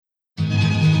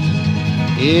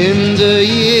In the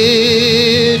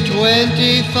year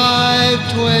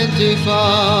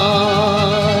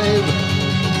 2525,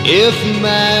 if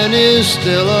man is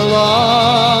still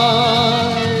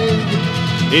alive,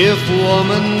 if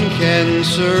woman can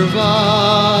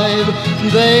survive,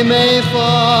 they may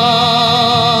find.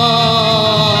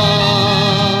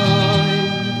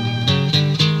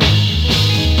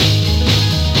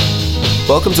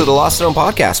 Welcome to the Lost and Home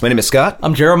podcast. My name is Scott.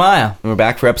 I'm Jeremiah. And we're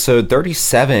back for episode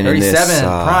 37. 37, in this,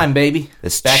 prime, baby.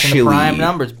 This back chilly... in the prime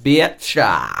numbers, bitch.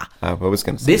 I was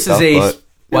going to say this stuff, is a... but...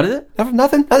 What is it?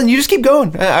 Nothing. You just keep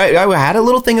going. I had a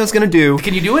little thing I was going to do.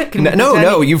 Can you do it?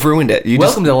 No, you've ruined it.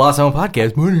 Welcome to the Lost and Home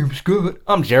podcast. My name's Scott.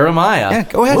 I'm Jeremiah. Yeah,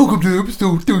 go ahead. Welcome to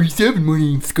episode 37. My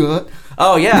name's Scott.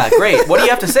 Oh, yeah, great. What do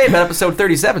you have to say about episode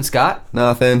 37, Scott?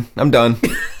 Nothing. I'm done.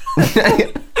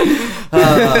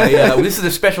 Yeah, this is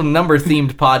a special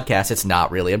number-themed podcast. It's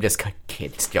not really. I'm just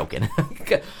joking.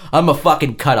 I'm a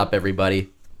fucking cut-up, everybody.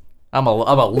 I'm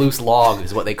a loose log,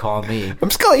 is what they call me. I'm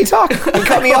just gonna let you talk. You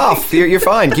cut me off. You're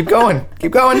fine. Keep going. You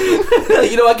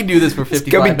know, I can do this for 55 minutes.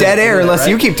 It's gonna be dead air unless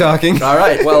you keep talking. All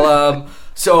right. Well,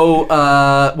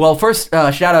 first,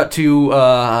 shout out to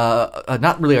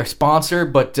not really our sponsor,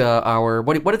 but our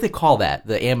what did they call that?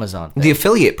 The Amazon thing. The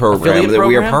affiliate program that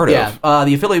we are part of. Yeah,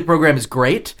 the affiliate program is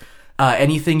great.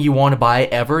 Anything you want to buy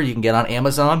ever, you can get on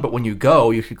Amazon. But when you go,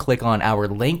 you should click on our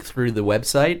link through the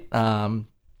website.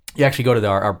 You actually go to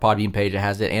our Podbean page. It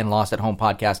has it, and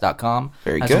lostathomepodcast.com.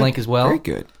 Very has good. a link as well. Very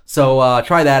good. So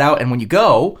try that out. And when you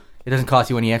go, it doesn't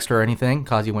cost you any extra or anything,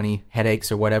 cause you any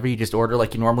headaches or whatever. You just order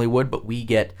like you normally would, but we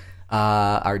get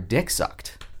our dick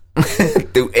sucked.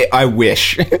 Dude, I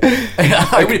wish.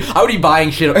 I would be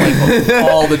buying shit like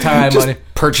all the time. Just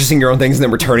purchasing your own things and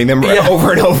then returning them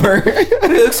over and over.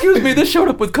 Excuse me, this showed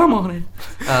up with cum on it.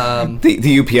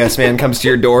 The UPS man comes to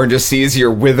your door and just sees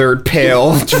your withered,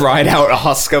 pale, dried out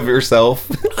husk of yourself.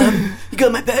 You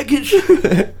got my package?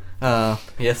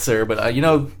 Yes, sir. But,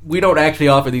 we don't actually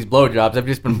offer these blowjobs. I've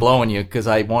just been blowing you because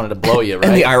I wanted to blow you, right?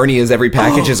 And the irony is every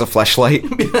package is a fleshlight.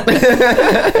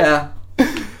 Yeah.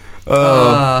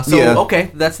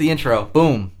 Okay, that's the intro.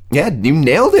 Boom. Yeah, you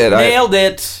nailed it. Nailed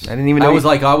it. I didn't even know.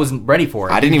 I wasn't ready for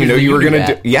it. I didn't even know you were going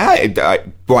to do. Yeah.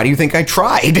 Why do you think I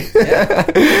tried?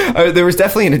 Yeah. There was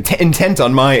definitely an intent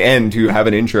on my end to have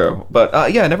an intro. But,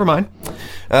 never mind.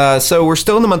 So we're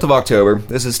still in the month of October.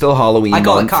 This is still Halloween I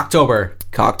call month. it Cocktober.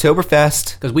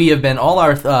 Cocktoberfest. Because we have been, all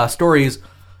our stories,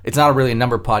 it's not really a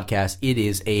number podcast. It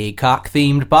is a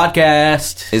cock-themed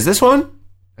podcast. Is this one?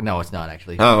 No, it's not,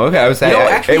 actually. Oh, okay. I was saying,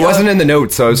 it wasn't in the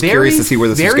notes, so I was curious to see where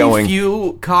this is going. Very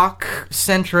few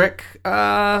cock-centric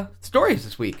stories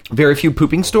this week. Very few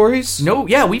pooping stories? No,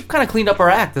 yeah, we've kind of cleaned up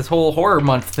our act. This whole horror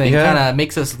month thing kind of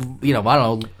makes us, I don't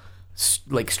know,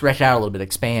 stretch out a little bit,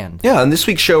 expand. Yeah, on this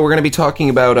week's show, we're going to be talking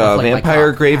about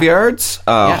vampire graveyards,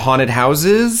 haunted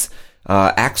houses,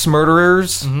 axe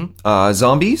murderers,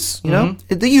 zombies,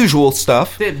 the usual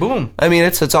stuff. Boom. I mean,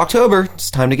 it's October. It's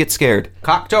time to get scared.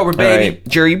 Cocktober, baby. Right.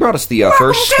 Jerry, you brought us the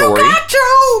first story. Cocktober!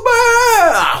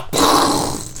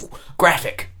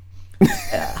 Graphic. Do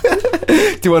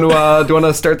you want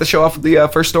to start the show off with the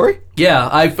first story?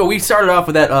 Yeah, we started off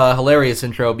with that hilarious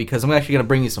intro because I'm actually going to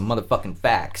bring you some motherfucking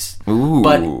facts. Ooh.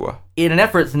 But in an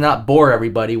effort to not bore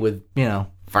everybody with,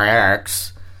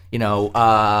 facts, I'm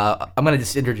going to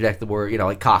just interject the word,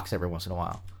 like cocks every once in a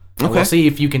while. Okay. We'll see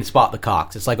if you can spot the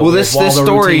cocks. It's like a this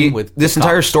story, this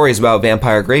entire cocks. story is about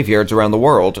vampire graveyards around the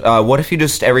world. What if you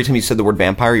just, every time you said the word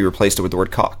vampire, you replaced it with the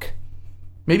word cock?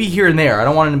 Maybe here and there. I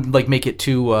don't want to make it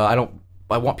too. I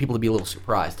want people to be a little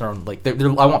surprised. I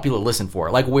want people to listen for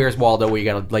it. Like Where's Waldo, where you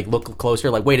gotta look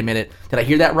closer. Like, wait a minute, did I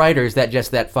hear that right, or is that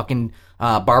just that fucking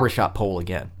barbershop pole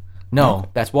again? No,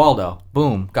 that's Waldo.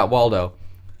 Boom, got Waldo.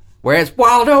 Where's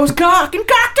Waldo's cock and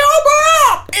Cocktober?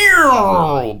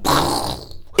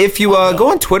 If you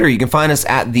go on Twitter, you can find us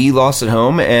at The Lost at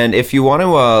Home, and if you want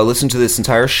to listen to this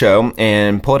entire show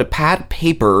and pull out a pad of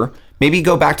paper, maybe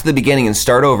go back to the beginning and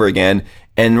start over again,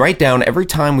 and write down every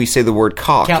time we say the word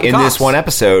cock in this one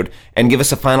episode, and give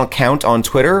us a final count on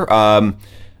Twitter.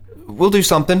 We'll do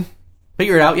something.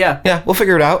 Figure it out, yeah. Yeah, we'll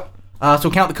figure it out. So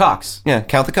count the cocks. Yeah,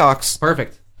 count the cocks.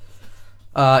 Perfect.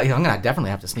 I'm going to definitely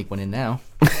have to sneak one in now.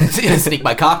 Sneak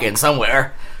my cock in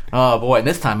somewhere. Oh, boy, and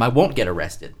this time I won't get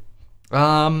arrested.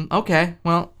 Okay,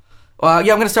 well, I'm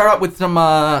going to start out with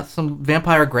some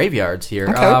vampire graveyards here.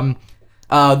 Okay.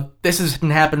 This has been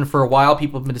happening for a while.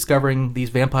 People have been discovering these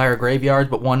vampire graveyards,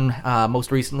 but one,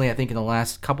 most recently, I think in the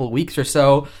last couple of weeks or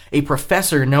so, a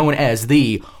professor known as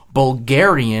the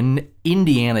Bulgarian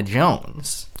Indiana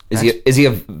Jones. Is he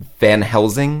a Van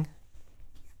Helsing?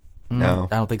 No.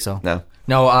 I don't think so. No.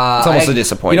 No, It's almost a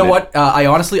disappointment. You know what? I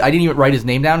didn't even write his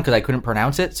name down because I couldn't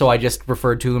pronounce it, so I just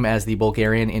referred to him as the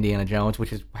Bulgarian Indiana Jones,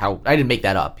 which is how I didn't make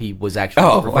that up. He was actually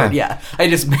referred. Wow. Yeah, I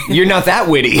just You're not that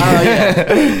witty.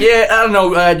 yeah, I don't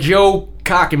know, Joe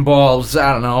Cock and Balls,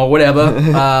 I don't know,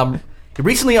 whatever. He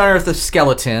recently unearthed a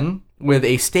skeleton with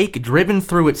a stake driven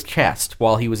through its chest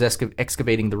while he was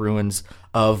excavating the ruins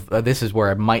of, this is where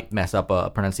I might mess up a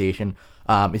pronunciation.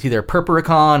 It's either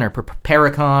Perpericon or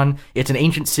Perpericon. It's an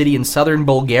ancient city in southern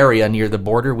Bulgaria near the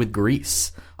border with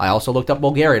Greece. I also looked up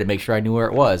Bulgaria to make sure I knew where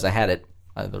it was. I had it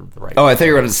the right. Oh, I thought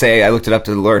you were going to say I looked it up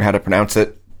to learn how to pronounce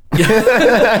it.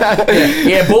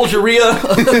 Yeah, Bulgaria.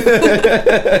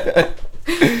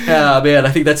 Man,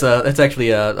 I think that's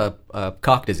actually a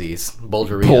cock disease.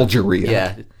 Bulgaria. Bulgaria.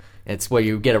 Yeah, it's where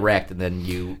you get erect and then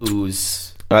you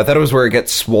ooze. I thought it was where it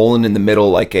gets swollen in the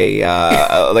middle like a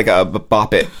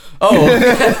boppet. Oh,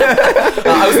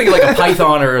 I was thinking like a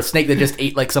python or a snake that just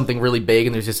ate like something really big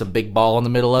and there's just a big ball in the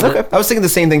middle of it. Okay. I was thinking the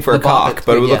same thing for a cock, boppet's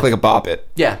but it good, would look yeah. like a boppet.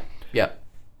 Yeah.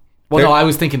 Well, no, I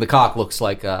was thinking the cock looks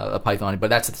like a python, but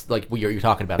that's like what you're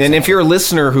talking about. And if you're a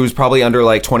listener who's probably under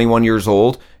like 21 years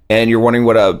old and you're wondering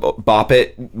what a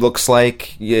boppet looks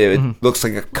like, it looks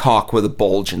like a cock with a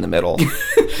bulge in the middle.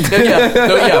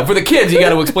 yeah, for the kids, you got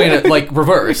to explain it like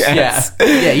reverse. Yes.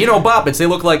 Yeah, you know, boppets, they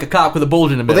look like a cock with a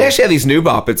bulge in the middle. Well, they actually have these new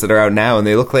boppets that are out now, and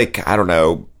they look like, I don't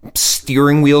know,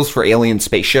 steering wheels for alien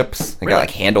spaceships. They got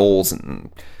like handles, and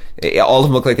all of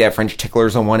them look like they have French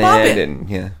ticklers on one end. And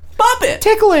yeah, Bop it!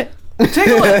 tickle it.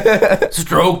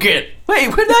 Stroke it.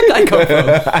 Wait, where'd that guy come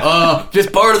from?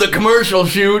 Just part of the commercial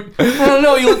shoot. I don't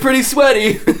know, you look pretty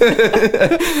sweaty.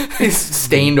 He's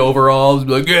stained overalls.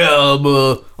 Like, yeah,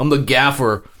 I'm the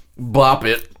gaffer. Bop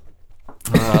it.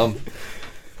 So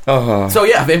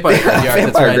yeah, Vampire Graveyard.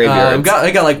 That's right. Graveyards.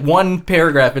 I got like one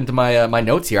paragraph into my my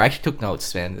notes here. I actually took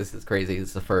notes, man. This is crazy. This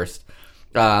is the first.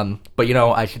 But you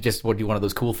know, I should just do one of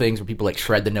those cool things where people like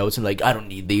shred the notes and like, I don't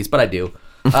need these, but I do.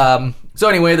 So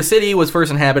anyway, the city was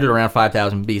first inhabited around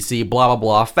 5000 BC, blah, blah,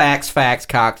 blah, facts,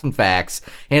 cocks, and facts,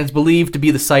 and it's believed to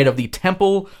be the site of the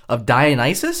Temple of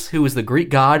Dionysus, who is the Greek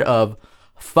god of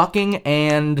fucking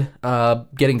and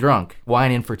getting drunk,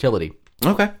 wine and fertility.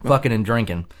 Okay. Fucking and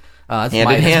drinking. That's Hand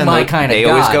my, in that's hand. my kind of They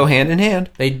god. always go hand in hand.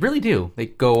 They really do. They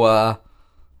go,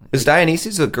 Is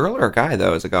Dionysus a girl or a guy,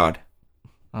 though, as a god?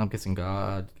 I'm guessing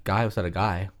god. Guy was that a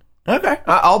guy? Okay.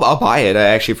 I'll buy it. I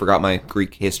actually forgot my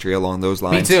Greek history along those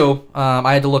lines. Me too.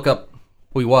 I had to look up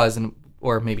who he was,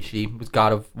 or maybe she was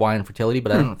god of wine and fertility,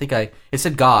 but I don't think it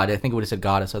said god. I think it would have said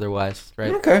goddess otherwise,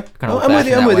 right? Okay. Kind of I'm with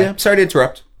you. I'm with you. Sorry to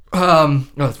interrupt. No,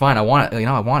 it's fine. I want it.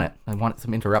 I want it. I want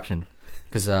some interruption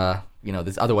because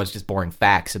this otherwise just boring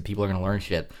facts and people are going to learn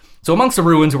shit. So amongst the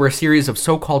ruins were a series of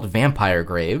so-called vampire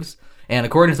graves. And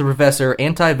according to the professor,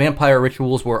 anti-vampire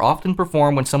rituals were often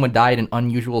performed when someone died in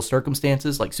unusual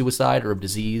circumstances, like suicide or of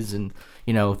disease, and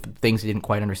things they didn't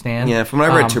quite understand. Yeah, from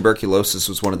what I read, tuberculosis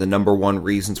was one of the number one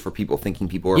reasons for people thinking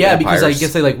people were yeah, vampires. because I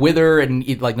guess they like wither and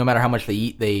eat, like no matter how much they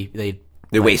eat, they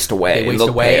waste away. They waste Look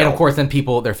away, pale. and of course, then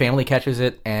their family catches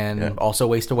it and also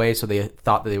waste away. So they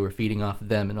thought that they were feeding off of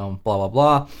them, and blah blah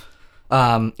blah.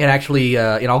 And actually,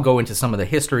 I'll go into some of the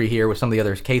history here with some of the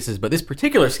other cases, but this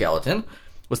particular skeleton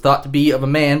was thought to be of a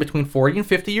man between 40 and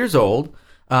 50 years old.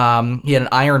 He had an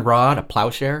iron rod, a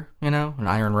plowshare, an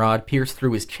iron rod pierced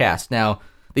through his chest. Now,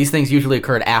 these things usually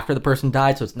occurred after the person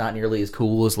died, so it's not nearly as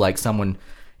cool as like someone,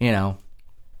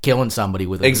 killing somebody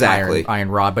with an iron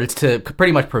rod, but it's to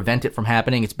pretty much prevent it from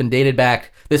happening. It's been dated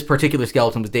back, this particular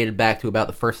skeleton was dated back to about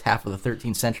the first half of the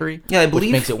 13th century, Yeah, I believe-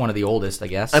 which makes it one of the oldest, I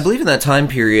guess. I believe in that time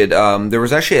period, there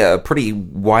was actually a pretty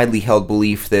widely held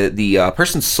belief that the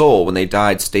person's soul, when they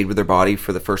died, stayed with their body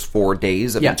for the first 4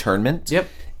 days of internment. Yep.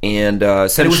 And And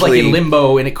essentially, it was like in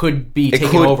limbo, and it could be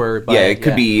taken over. By, it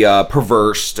could be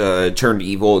perverse, turned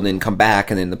evil, and then come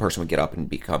back, and then the person would get up and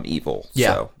become evil.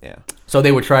 Yeah. So, yeah. So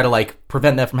they would try to like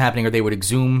prevent that from happening, or they would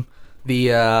exhume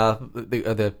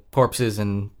the corpses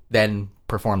and then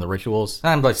perform the rituals.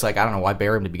 And I'm just like, I don't know why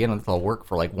bury them to begin with. They'll work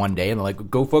for like one day, and they're like,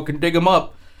 go fucking dig them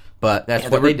up. But that's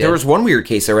what they did. There was one weird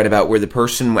case I read about where the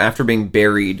person, after being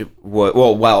buried, in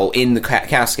the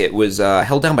casket, was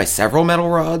held down by several metal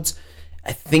rods.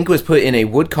 I think it was put in a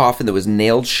wood coffin that was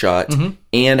nailed shut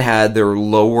and had their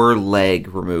lower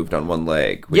leg removed on one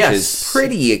leg, which is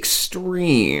pretty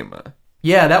extreme.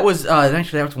 Yeah, that was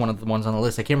actually that was one of the ones on the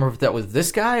list. I can't remember if that was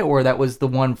this guy or that was the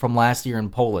one from last year in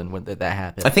Poland when that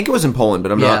happened. I think it was in Poland,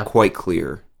 but I'm not quite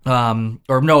clear.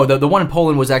 Or no, the one in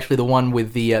Poland was actually the one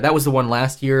with the that was the one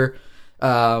last year,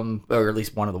 or at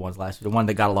least one of the ones last year. The one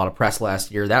that got a lot of press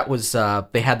last year. That was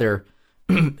they had their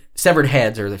severed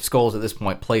heads or their skulls at this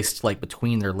point placed like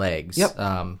between their legs. Yep.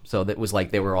 So that was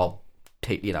like they were all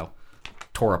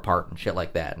tore apart and shit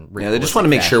like that. And they just want to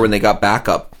make sure when they got back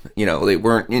up, they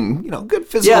weren't in good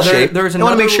physical shape. There's they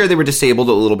want to make sure they were disabled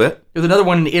a little bit. There's another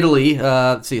one in Italy.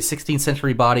 Let's see, a 16th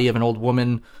century body of an old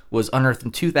woman was unearthed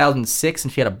in 2006,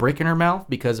 and she had a brick in her mouth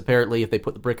because apparently if they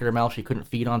put the brick in her mouth, she couldn't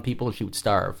feed on people and she would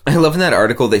starve. I love in that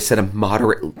article they said a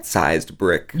moderate-sized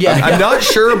brick. Yeah, I'm not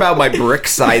sure about my brick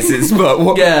sizes, but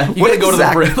you gotta go to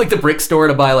the brick store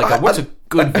to buy what's a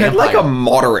good vampire? I'd like a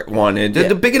moderate one.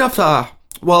 Big enough.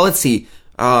 Let's see.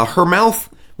 Her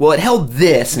mouth. Well, it held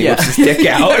this, and he whips his dick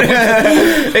out.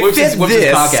 It fit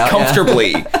this out,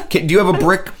 comfortably. Do you have a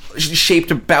brick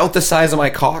shaped about the size of my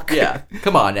cock? Yeah.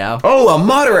 Come on now. Oh, a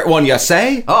moderate one, you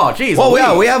say? Oh, jeez. Well,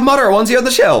 yeah, we have moderate ones here on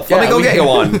the shelf. Let me go get you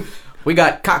one. We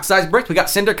got cock-sized bricks. We got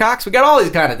cinder cocks. We got all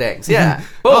these kind of things. Yeah.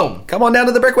 Boom. Oh, come on down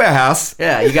to the brick warehouse.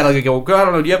 Yeah, you gotta go. I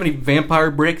don't know. Do you have any vampire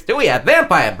bricks? Do we have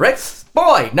vampire bricks?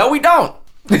 Boy, no, we don't.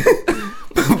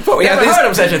 But we Never heard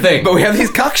of such a thing. But we have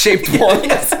these cock-shaped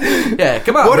ones. Yeah,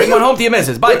 come on. Bring one home to your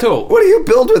missus. Buy two. What do you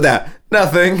build with that?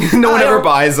 Nothing. No one ever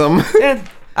buys them. Yeah.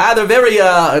 They're very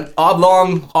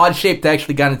odd-shaped to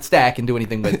actually got in stack and do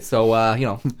anything with. So,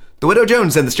 The Widow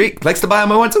Jones in the street likes to buy them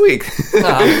once a week.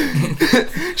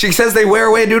 She says they wear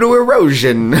away due to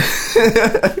erosion.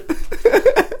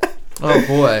 Oh,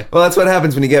 boy. Well, that's what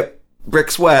happens when you get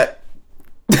bricks wet.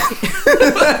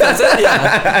 That's it,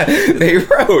 yeah. They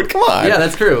erode. Come on. Yeah,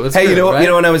 that's true. That's hey, true,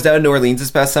 right? When I was down in New Orleans this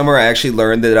past summer, I actually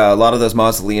learned that a lot of those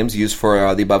mausoleums used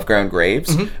for the above ground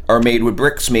graves are made with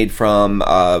bricks made from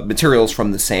materials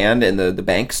from the sand and the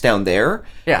banks down there.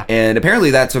 Yeah. And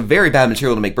apparently that's a very bad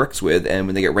material to make bricks with, and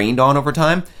when they get rained on over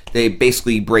time, they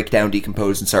basically break down,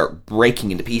 decompose, and start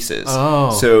breaking into pieces.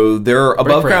 Oh. So they're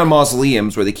above ground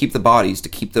mausoleums where they keep the bodies to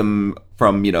keep them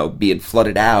from, being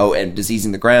flooded out and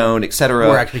diseasing the ground, etc.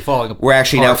 We're actually falling apart. We're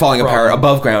actually now falling apart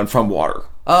above ground from water.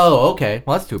 Oh, okay.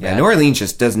 Well, that's too bad. Yeah, New Orleans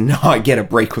just does not get a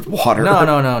break with water.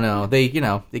 No. They, you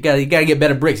gotta get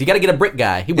better bricks. You gotta get a brick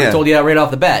guy. He would have told you that right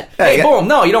off the bat. Hey, boom.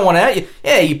 No, you don't want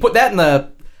that. You put that in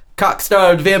the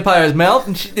cock-starved vampire's mouth,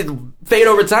 and she fade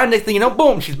over time. Next thing you know,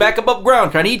 boom, she's back above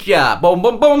ground trying to eat ya. Boom,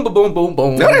 boom, boom, boom, boom, boom,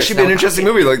 boom. That would actually be an interesting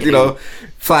movie. Like,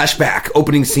 flashback,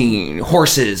 opening scene,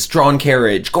 horses, drawn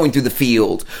carriage, going through the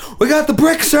field. We got the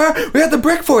brick, sir. We got the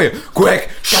brick for you.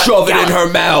 Quick, shove it in her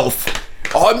mouth.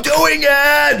 I'm doing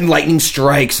it! And lightning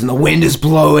strikes, and the wind is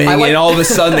blowing, and all of a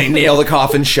sudden they nail the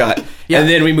coffin shut. Yeah. And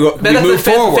then we move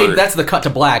forward. That's the cut to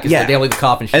black, is the nailing the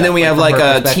coffin shut. And then we have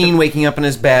a teen waking up in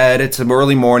his bed. It's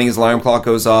early morning, his alarm clock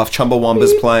goes off,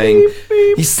 Chumbawamba's playing.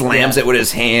 He slams it with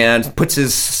his hand, puts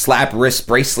his slap wrist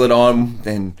bracelet on,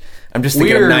 and I'm just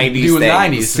thinking of 90s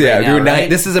things. Right?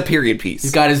 This is a period piece.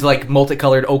 He's got his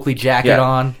multicolored Oakley jacket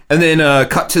on. And then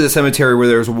cut to the cemetery where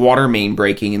there's water main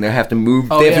breaking, and they have to move.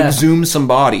 They have to exhume some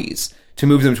bodies to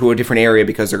move them to a different area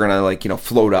because they're gonna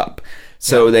float up.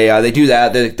 So they do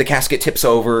that. The casket tips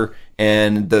over,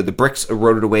 and the bricks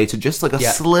eroded away to just like a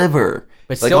sliver,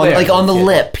 but on the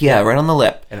lip. Yeah, right on the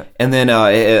lip. And then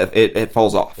it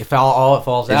falls off. It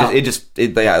falls out.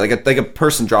 Like a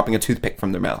person dropping a toothpick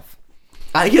from their mouth.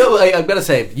 I've got to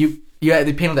say,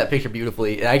 they painted that picture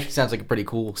beautifully. It actually sounds like a pretty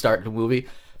cool start to a movie.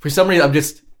 For some reason,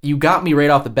 you got me right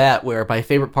off the bat, where my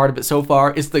favorite part of it so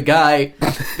far is the guy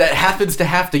that happens to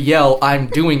have to yell, "I'm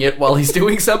doing it," while he's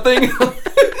doing something.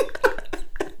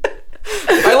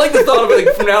 I like the thought of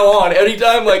it from now on.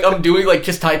 Anytime I'm doing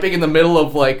just typing in the middle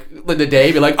of the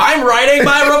day, be like, "I'm writing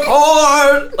my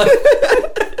report."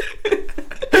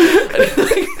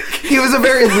 He was a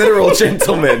very literal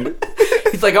gentleman.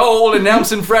 He's like, old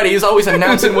announcing Freddy. He's always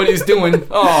announcing what he's doing.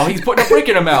 Oh, he's putting a brick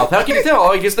in her mouth. How can you tell?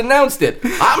 Oh, he just announced it.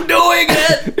 I'm doing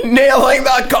it! Nailing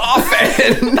the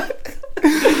coffin!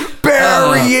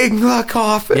 Burying the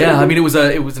coffin! Yeah, I mean, it was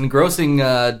an engrossing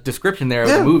description there of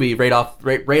the movie right up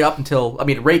until,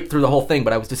 right through the whole thing,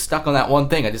 but I was just stuck on that one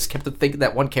thing. I just kept thinking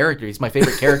that one character. He's my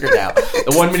favorite character now.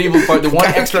 The one medieval part, the one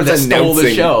extra that stole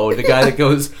the show. The guy that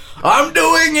goes, "I'm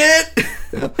doing it!"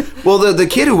 Well, the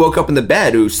kid who woke up in the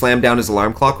bed, who slammed down his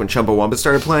alarm clock when Chumbawamba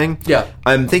started playing,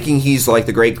 I'm thinking he's like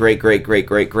the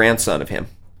great-great-great-great-great-grandson of him.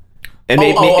 And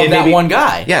that one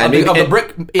guy. Yeah. Of the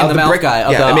brick in the mouth guy.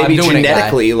 And maybe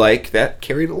genetically, that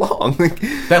carried along.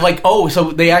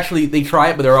 So they try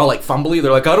it, but they're all fumbly.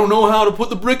 They're like, "I don't know how to put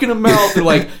the brick in the mouth." They're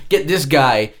like, "Get this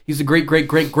guy. He's the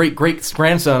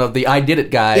great-great-great-great-grandson of the I Did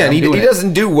It guy." Yeah, and he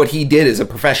doesn't do what he did as a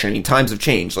profession. Times have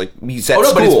changed. He's at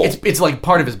school. But it's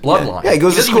part of his bloodline. Yeah, he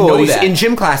goes to school. He's in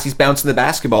gym class. He's bouncing the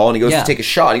basketball, and he goes to take a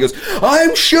shot. And he goes,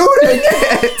 "I'm shooting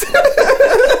it."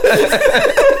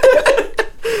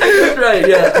 Right,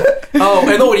 yeah. Oh, and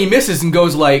then when he misses and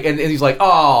goes and he's like,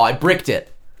 "Oh, I bricked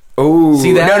it." Oh,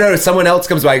 see that? No, someone else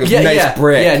comes by and goes, "Nice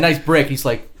brick." Yeah, nice brick. He's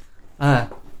like, I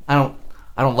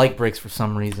I don't like bricks for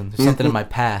some reason. There's something in my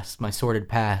past, my sordid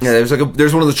past. Yeah,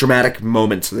 there's one of those dramatic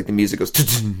moments like the music goes.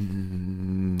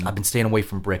 I've been staying away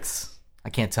from bricks. I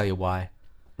can't tell you why.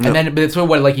 And then, but it's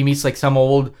what, like, he meets like some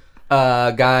old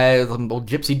guy, some old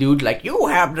gypsy dude, like, you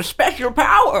have the special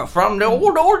power from the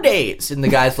old days. And the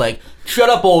guy's like, shut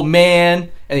up, old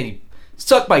man. And then he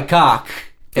suck my cock.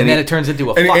 And then it turns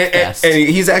into a fuck fest. And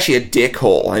he's actually a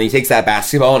dickhole. And he takes that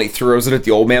basketball and he throws it at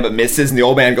the old man, but misses. And the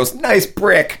old man goes, nice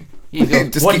brick. You go,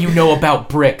 what do you know about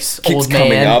bricks, old man?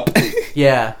 Coming up.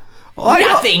 Yeah.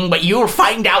 Nothing, but you'll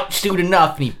find out soon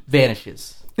enough. And he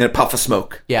vanishes. In a puff of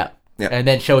smoke. Yeah. And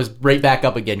then shows right back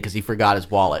up again because he forgot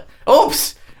his wallet.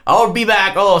 Oops! I'll be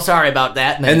back. Oh, sorry about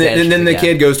that. And then the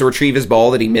kid goes to retrieve his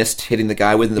ball that he missed hitting the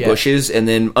guy with in the bushes. And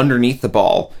then underneath the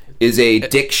ball is a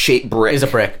dick-shaped brick. Is a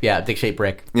brick. Yeah, dick-shaped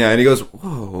brick. Yeah, and he goes,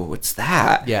 whoa, what's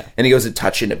that? Yeah. And he goes to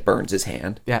touch it and it burns his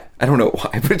hand. Yeah. I don't know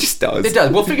why, but it just does. It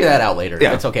does. We'll figure that out later.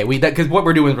 Yeah. It's okay. Because what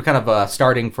we're doing is we're kind of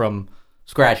starting from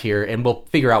scratch here, and we'll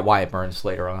figure out why it burns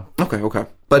later on. Okay.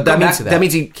 But that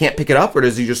means he can't pick it up, or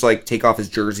does he just like take off his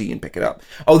jersey and pick it up?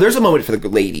 Oh, there's a moment for the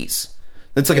ladies.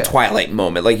 It's like a Twilight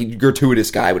moment, like a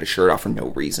gratuitous guy with a shirt off for no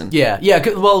reason. Yeah.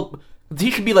 Well, he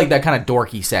should be like that kind of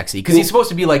dorky sexy, because he's supposed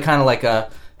to be like kind of like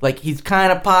a... Like, he's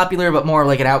kind of popular, but more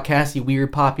like an outcasty,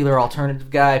 weird, popular, alternative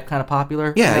guy, kind of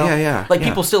popular. Yeah. Like,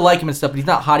 people still like him and stuff, but he's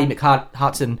not Hottie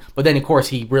McHotson. But then, of course,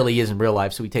 he really is in real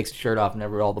life, so he takes his shirt off and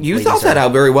all the You ladies thought that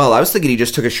out very well. I was thinking he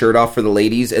just took his shirt off for the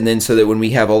ladies, and then so that when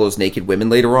we have all those naked women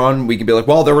later on, we can be like,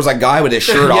 well, there was a guy with his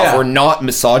shirt off. We're not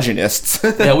misogynists.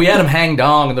 Yeah, we had him hang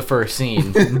dong in the first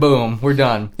scene. Boom, we're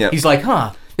done. Yep. He's like,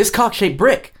 this cock-shaped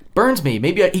brick burns me.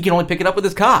 Maybe he can only pick it up with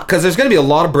his cock. Because there's going to be a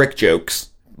lot of brick jokes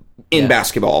in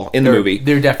basketball, in the movie.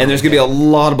 They're definitely. And there's going to be a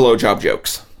lot of blowjob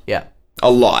jokes. Yeah.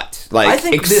 A lot. Like,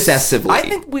 excessively. I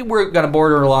think we're going to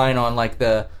borderline on, like,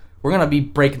 we're going to be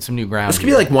breaking some new ground. This could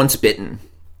be like Once Bitten.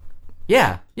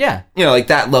 Yeah. You know, like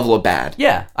that level of bad.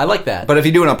 Yeah, I like that. But if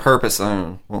you do it on purpose,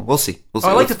 we'll see.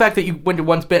 I like the fact that you went to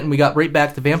Once Bitten, we got right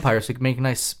back to vampires, so you can make a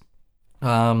nice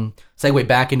segue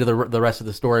back into the rest of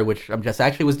the story, which I'm just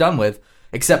actually was done with,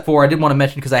 except for I did want to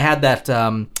mention, because I had that...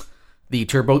 the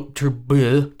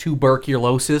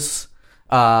tuberculosis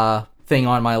thing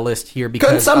on my list here because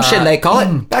consumption they call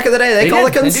it. Back in the day, they call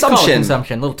it consumption.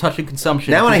 A little touch of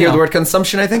consumption. Now when I hear the word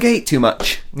consumption, I think I ate too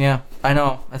much. Yeah, I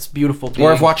know. That's beautiful.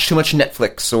 Or I've watched too much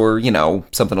Netflix, or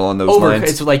something along those lines.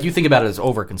 It's like you think about it as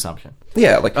overconsumption.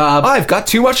 Yeah, like I've got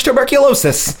too much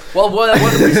tuberculosis. Well, what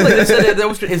recently they said that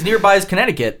was as nearby as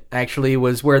Connecticut actually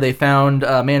was where they found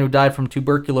a man who died from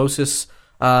tuberculosis.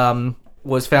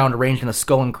 Was found arranged in a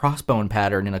skull and crossbone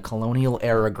pattern in a colonial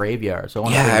era graveyard. So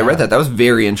I read that. That was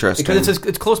very interesting. Because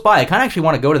it's close by. I kind of actually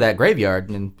want to go to that graveyard.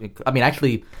 And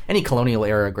actually, any colonial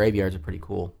era graveyards are pretty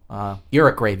cool. You're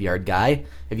a graveyard guy.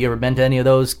 Have you ever been to any of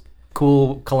those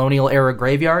cool colonial era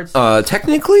graveyards?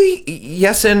 Technically,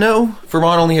 yes and no.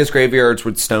 Vermont only has graveyards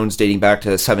with stones dating back to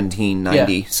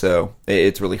 1790, so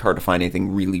it's really hard to find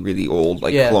anything really, really old,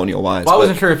 like colonial wise. Well, I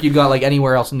wasn't sure if you got like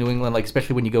anywhere else in New England, like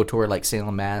especially when you go toward like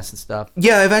Salem, Mass. and stuff.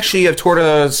 Yeah, I've toured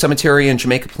a cemetery in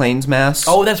Jamaica Plains, Mass.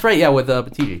 Oh, that's right. Yeah, with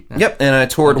Batiji. Yeah. Yep, and I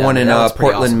toured one in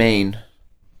Portland, awesome. Maine.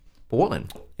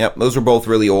 Portland. Yep, those are both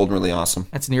really old and really awesome.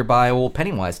 That's nearby old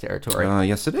Pennywise territory.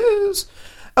 Yes, it is.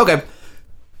 Okay.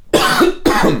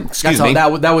 Excuse me.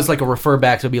 That was like a refer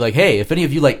back to be like, hey, if any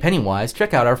of you like Pennywise,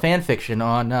 check out our fan fiction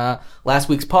on last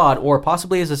week's pod, or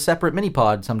possibly as a separate mini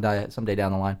pod someday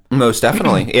down the line. Most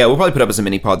definitely. Yeah, we'll probably put up as a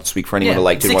mini pod this week for anyone who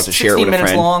liked it and wants to share it with a friend.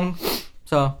 16 minutes long,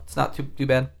 so it's not too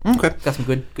bad. Okay. It's got some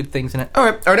good things in it. All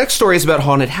right, our next story is about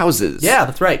haunted houses. Yeah,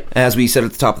 that's right. As we said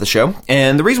at the top of the show.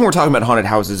 And the reason we're talking about haunted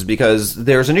houses is because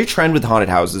there's a new trend with haunted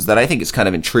houses that I think is kind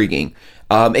of intriguing.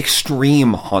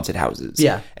 Extreme haunted houses.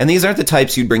 Yeah. And these aren't the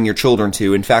types you'd bring your children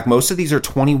to. In fact, most of these are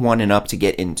 21 and up to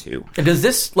get into. And does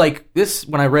this,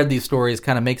 when I read these stories,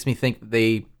 kind of makes me think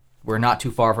they were not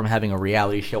too far from having a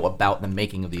reality show about the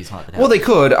making of these haunted houses. Well, they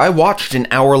could. I watched an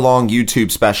hour-long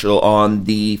YouTube special on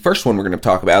the first one we're going to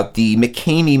talk about, the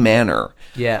McKamey Manor.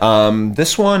 Yeah.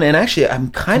 This one, and actually,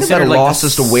 I'm kind of at a loss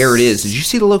as to where it is. Did you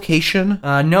see the location?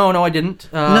 No, I didn't.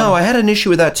 No, I had an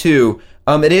issue with that, too.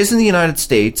 It is in the United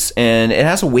States, and it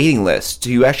has a waiting list.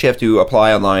 You actually have to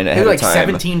apply online ahead of time.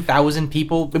 17,000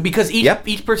 people, because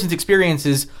each person's experience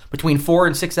is between 4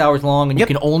 and 6 hours long, and you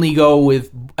can only go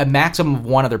with a maximum of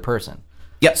one other person.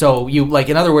 Yep. So you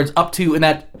in other words, up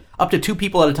to 2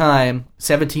 people at a time,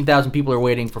 17,000 people are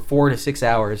waiting for 4 to 6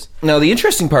 hours. Now, the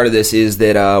interesting part of this is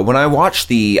that when I watched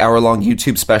the hour-long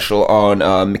YouTube special on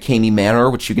McKamey Manor,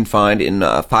 which you can find in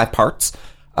 5 parts.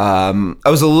 I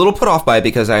was a little put off by it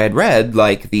because I had read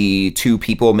like the 2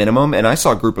 people minimum, and I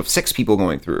saw a group of 6 people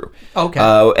going through. Okay.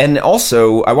 And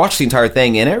also, I watched the entire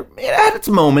thing, and it had its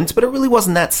moments, but it really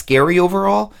wasn't that scary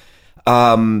overall.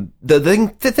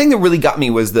 The thing that really got me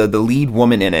was the lead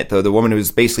woman in it, the woman who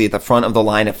was basically at the front of the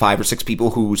line at 5 or 6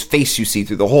 people whose face you see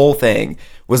through the whole thing,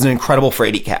 was an incredible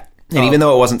fraidy cat. And even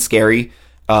though it wasn't scary,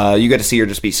 you got to see her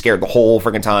just be scared the whole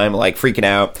freaking time, like freaking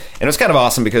out. And it was kind of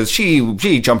awesome because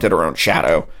she jumped at her own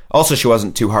shadow. Also, she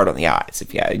wasn't too hard on the eyes,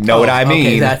 if you know what I mean.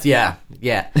 Okay, that's, yeah.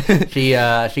 She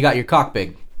got your cock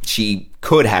big. She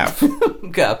could have.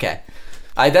 Okay.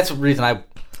 That's the reason I...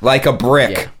 Like a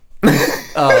brick.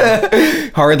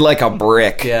 Yeah. Hard like a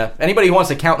brick. Yeah. Anybody who wants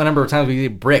to count the number of times we say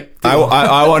brick.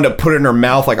 I wanted to put it in her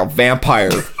mouth like a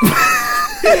vampire.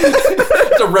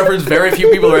 It's a reference very few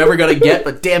people are ever going to get,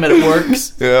 but damn it, it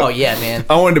works. Yep. Oh, yeah, man.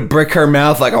 I wanted to brick her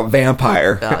mouth like a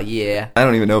vampire. Oh, yeah. I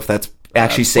don't even know if that's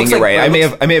actually saying it right. I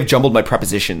may have jumbled my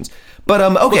prepositions. But,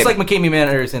 okay. Looks like McCamey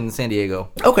Manor's in San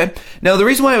Diego. Okay. Now, the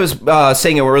reason why I was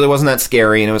saying it really wasn't that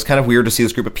scary, and it was kind of weird to see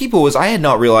this group of people, was I had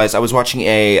not realized I was watching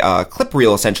a clip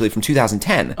reel, essentially, from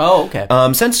 2010. Oh, okay.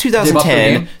 Since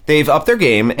 2010, they've upped their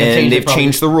game, and they've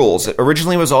changed the rules.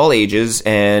 Originally, it was all ages,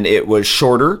 and it was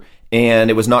shorter,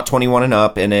 and it was not 21 and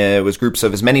up, and it was groups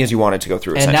of as many as you wanted to go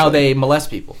through, and now they molest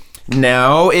people.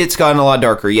 Now it's gotten a lot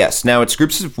darker, yes. Now it's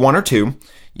groups of 1 or 2.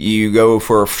 You go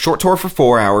for a short tour for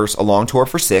 4 hours, a long tour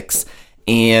for 6,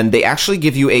 and they actually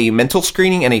give you a mental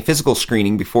screening and a physical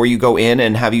screening before you go in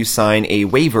and have you sign a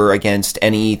waiver against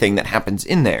anything that happens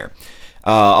in there.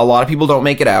 A lot of people don't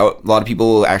make it out. A lot of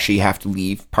people actually have to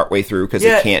leave partway through because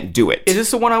they can't do it. Is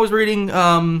this the one I was reading?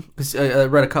 'Cause I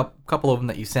read a couple of them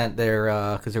that you sent there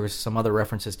because there was some other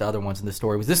references to other ones in the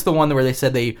story. Was this the one where they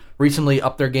said they recently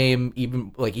upped their game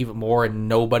even more and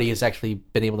nobody has actually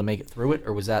been able to make it through it?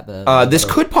 Or was that the... this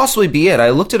could possibly be it.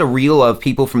 I looked at a reel of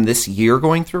people from this year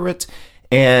going through it.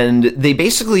 And they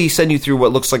basically send you through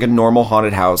what looks like a normal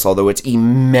haunted house, although it's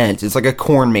immense. It's like a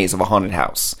corn maze of a haunted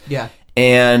house. Yeah.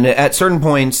 And at certain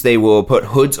points, they will put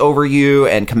hoods over you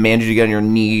and command you to get on your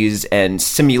knees and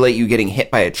simulate you getting hit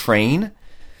by a train,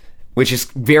 which is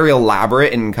very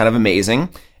elaborate and kind of amazing.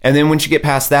 And then once you get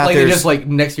past that, there's just like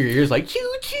next to your ears, like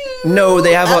choo choo. No,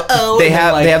 they have they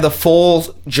have the full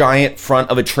giant front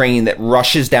of a train that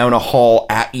rushes down a hall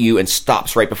at you and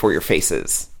stops right before your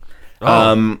faces.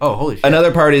 Holy shit.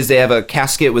 Another part is they have a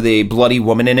casket with a bloody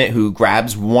woman in it who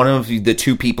grabs one of the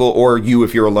 2 people, or you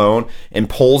if you're alone, and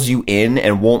pulls you in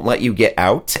and won't let you get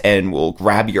out, and will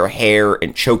grab your hair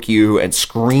and choke you and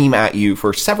scream at you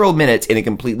for several minutes in a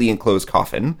completely enclosed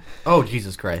coffin. Oh,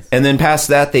 Jesus Christ. And then past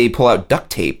that, they pull out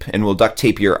duct tape and will duct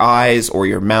tape your eyes or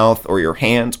your mouth or your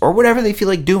hands or whatever they feel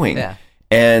like doing. Yeah.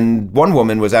 And one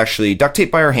woman was actually duct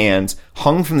taped by her hands,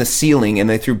 hung from the ceiling, and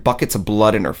they threw buckets of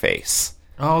blood in her face.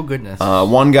 Oh, goodness.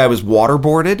 One guy was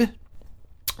waterboarded.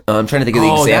 I'm trying to think of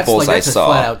the examples I saw.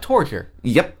 That's flat out torture.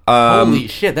 Yep. Holy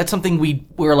shit. That's something we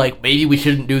were like, maybe we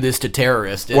shouldn't do this to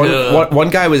terrorists. One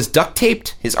guy was duct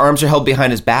taped, his arms are held behind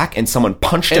his back, and someone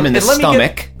punched him in the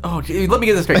stomach. Let me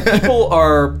get this straight. People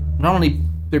are not only,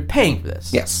 they're paying for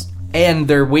this. Yes. And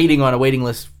they're waiting on a waiting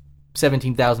list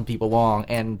 17,000 people long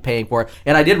and paying for it.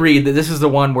 And I did read that this is the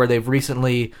one where they've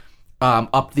recently...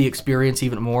 upped the experience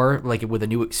even more, like with a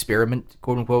new experiment,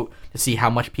 quote unquote, to see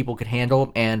how much people could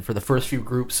handle. And for the first few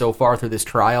groups so far through this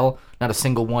trial, not a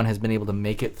single one has been able to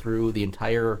make it through the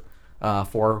entire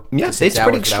 4 to 6 it's hours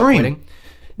pretty extreme. quitting.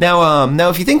 Now,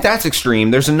 if you think that's extreme,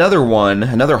 there's another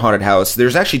haunted house.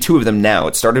 There's actually 2 of them now.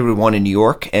 It started with one in New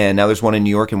York, and now there's one in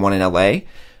New York and one in LA.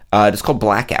 It's called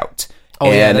Blackout. Oh,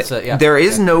 and yeah, there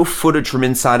is no footage from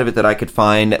inside of it that I could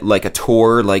find, like a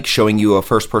tour, like showing you a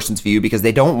first-person's view, because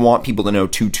they don't want people to know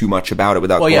too much about it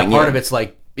without going in. Part of it's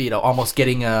like, almost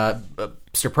getting a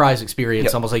surprise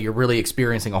experience, almost like you're really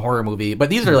experiencing a horror movie. But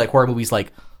these are like horror movies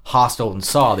like Hostel and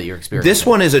Saw that you're experiencing. This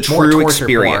one is a true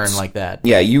experience. Porn like that.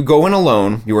 Yeah, you go in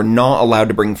alone. You are not allowed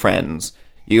to bring friends.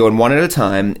 You go in one at a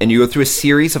time, and you go through a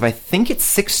series of, I think it's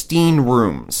 16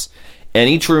 rooms. And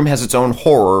each room has its own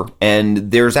horror,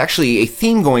 and there's actually a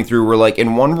theme going through where, like,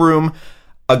 in one room,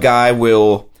 a guy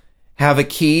will have a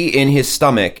key in his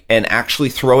stomach and actually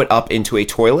throw it up into a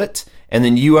toilet, and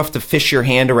then you have to fish your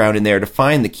hand around in there to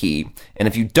find the key. And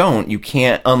if you don't, you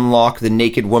can't unlock the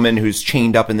naked woman who's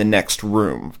chained up in the next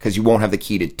room, because you won't have the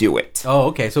key to do it. Oh,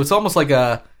 okay. So it's almost like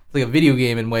a video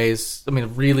game in ways. I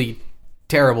mean, really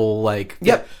terrible. Like,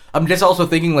 Yep. I'm just also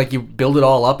thinking like you build it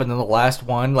all up, and then the last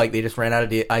one, like they just ran out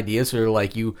of ideas. So they're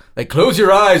like, you like close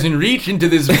your eyes and reach into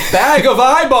this bag of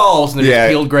eyeballs, and they're Yeah.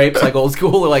 just peeled grapes, like old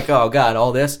school. They're like, oh god,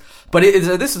 all this. But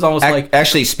this is almost like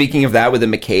Actually, speaking of that, with the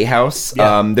McKay house,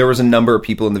 Yeah. there was a number of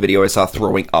people in the video I saw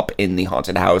throwing up in the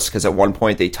haunted house because at one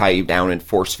point they tie you down and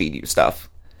force feed you stuff,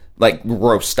 like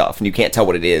gross stuff, and you can't tell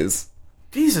what it is.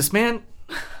 Jesus, man.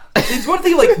 It's one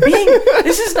thing, like, being...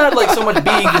 This is not, like, so much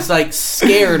being just, like,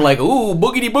 scared, like, ooh,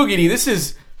 boogity boogity. This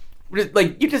is,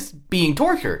 like, you're just being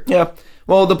tortured. Yeah.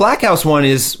 Well, the Black House one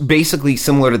is basically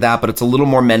similar to that, but it's a little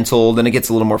more mental, then it gets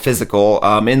a little more physical.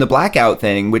 In the Blackout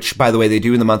thing, which, by the way, they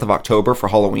do in the month of October for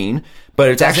Halloween, but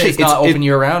it's actually... It's not open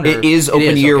year-round? It is open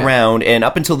okay. year-round, and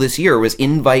up until this year, it was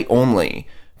invite only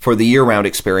for the year-round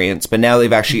experience, but now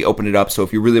they've actually opened it up, so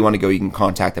if you really want to go, you can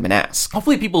contact them and ask.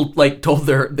 Hopefully people, like, told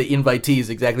the invitees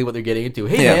exactly what they're getting into.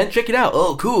 Hey, Yeah. man, check it out.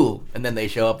 Oh, cool. And then they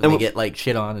show up and they get, like,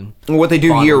 shit on. And What they do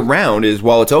fun. year-round is,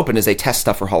 while it's open, is they test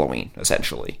stuff for Halloween,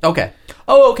 essentially. Okay.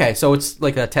 Oh, okay. So it's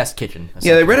like a test kitchen.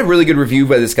 Yeah, they read a really good review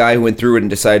by this guy who went through it and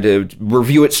decided to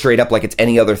review it straight up like it's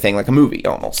any other thing, like a movie,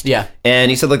 almost. Yeah. And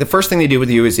he said, like, the first thing they do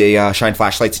with you is they shine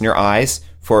flashlights in your eyes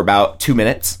for about 2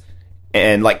 minutes.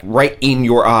 And like right in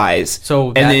your eyes,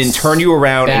 So and then that's turn you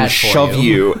around and bad for shove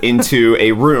you into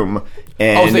a room,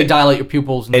 and Oh, so they dilate your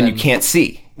pupils and and then, you can't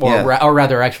see. Or, Yeah. or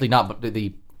rather, actually, not, but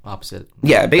the opposite.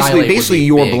 Yeah, Dilate would basically be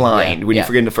you're big. blind Yeah, when yeah.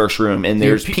 you get in the first room, and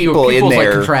Your there's pu- people your in pupils, there.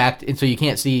 like, contract, and so you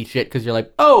can't see shit because you're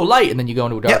like, oh, light, and then you go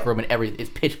into a dark Yep. room and it's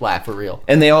pitch black for real.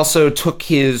 And they also took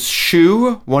his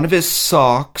shoe, one of his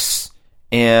socks,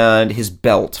 and his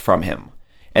belt from him,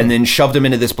 and then shoved him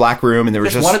into this black room. And there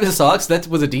was Just just one of his socks. That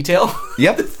was a detail.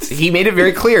 Yep, he made it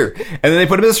very clear. And then they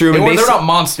put him in this room, and They're basically, not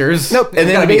monsters. nope. They And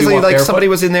gotta then make you basically, walk like barefoot. somebody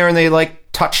was in there, and they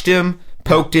like touched him,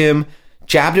 poked him,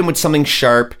 jabbed him with something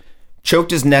sharp,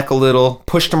 choked his neck a little,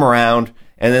 pushed him around.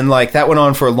 And then, like, that went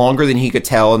on for longer than he could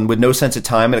tell, and with no sense of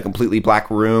time in a completely black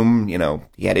room, you know,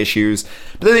 he had issues.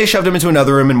 But then they shoved him into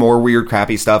another room, and more weird,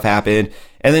 crappy stuff happened.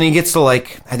 And then he gets to,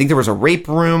 like, I think there was a rape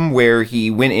room where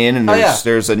he went in, and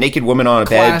there's a naked woman on a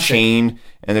bed, Classic. chained,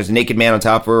 and there's a naked man on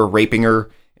top of her, raping her.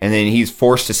 And then he's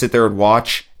forced to sit there and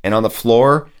watch, and on the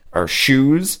floor are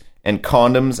shoes and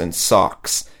condoms and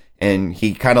socks. And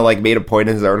he kind of like made a point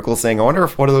in his article saying, I wonder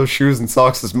if one of those shoes and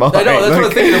socks is mine. I know, that's what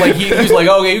I'm thinking. Like, he was like,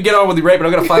 okay, you get on with the rape, but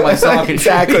I'm going to find my sock. And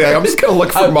Exactly. Like, I'm just going to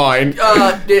look for mine.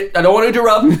 I don't want to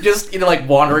interrupt. Just, like,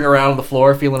 wandering around on the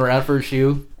floor, feeling around for a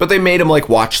shoe. But they made him like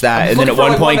watch that, and then at looking for,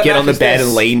 one like, point one get that on the matches bed this.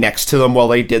 and lay next to them while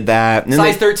they did that. And then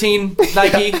Size 13,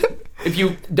 Nike. If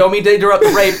you don't mean to interrupt the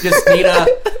rape, just need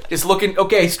just looking,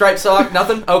 okay, striped sock,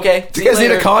 nothing? Okay. you guys need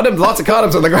a condom? Lots of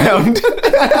condoms on the ground.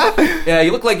 Yeah,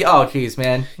 you look like, oh, jeez,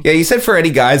 man. Yeah, he said for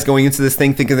any guys going into this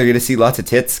thing thinking they're going to see lots of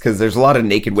tits, because there's a lot of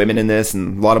naked women in this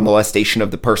and a lot of molestation of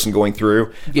the person going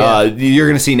through. Yeah. You're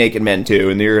going to see naked men too,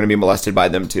 and you're going to be molested by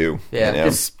them too. Yeah, you know?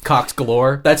 it's Cox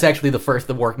Galore. That's actually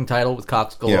the working title with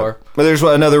Cox Galore. But there's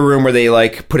another room where they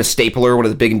like put a stapler, one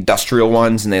of the big industrial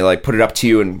ones, and they like put it up to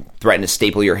you and threaten to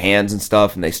staple your hands and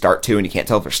stuff, and they start to, and you can't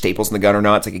tell if there's staples in the gun or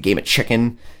not. It's like a game of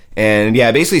chicken. And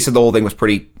yeah, basically said the whole thing was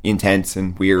pretty intense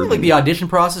and weird. Like the audition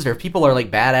process, or if people are like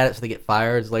bad at it, so they get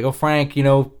fired. It's like, oh, Frank, you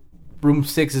know, room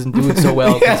 6 isn't doing so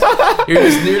well. 'Cause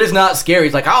you're just not scary.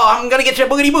 He's like, oh, I'm gonna get you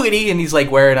boogity boogity, and he's like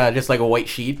wearing just like a white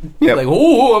sheet. Yep. Like,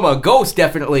 oh, I'm a ghost,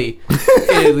 definitely.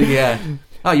 Yeah.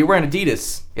 Oh, you're wearing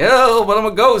Adidas. Yeah, but I'm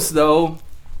a ghost though.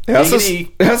 I also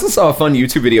saw a fun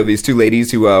YouTube video of these two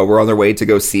ladies who were on their way to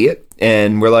go see it,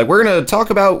 and we're like, we're gonna talk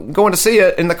about going to see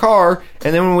it in the car,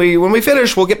 and then when we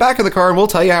finish, we'll get back in the car and we'll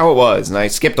tell you how it was. And I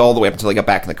skipped all the way up until I got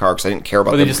back in the car because I didn't care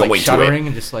about Were they them just going like to shuddering it.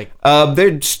 and just like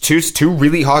They're just two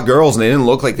really hot girls, and they didn't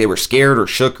look like they were scared or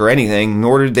shook or anything.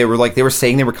 Nor did they were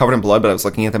saying they were covered in blood, but I was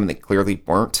looking at them and they clearly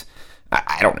weren't.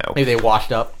 I don't know. maybe they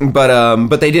washed up? But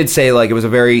they did say like it was a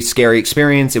very scary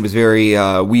experience. It was very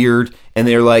weird, and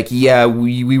they're like, yeah,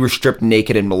 we were stripped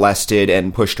naked and molested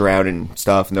and pushed around and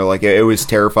stuff, and they're like, it was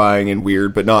terrifying and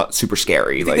weird, but not super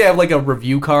scary. Like They have like a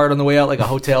review card on the way out, like a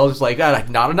hotel, just like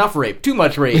not enough rape, too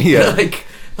much rape. Yeah.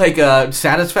 like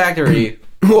satisfactory.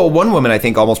 Well, one woman I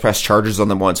think almost pressed charges on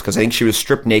them once because I think she was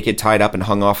stripped naked, tied up, and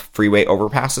hung off freeway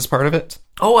overpass as part of it.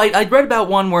 Oh, I read about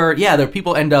one where there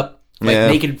people end up like Yeah.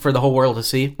 naked for the whole world to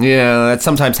see. Yeah, that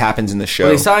sometimes happens in the show.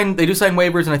 They do sign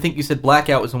waivers, and I think you said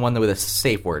blackout was the one with a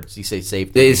safe word. So you say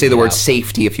safe. They say the word out.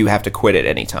 safety if you have to quit at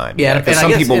any time. Yeah, because and I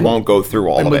some guess people in- won't go through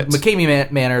all And of with it.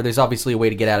 McCamey Manor, there's obviously a way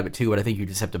to get out of it too, but I think you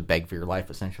just have to beg for your life,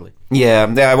 essentially. Yeah,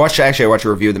 I watched a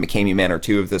review of the McCamey Manor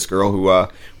too of this girl who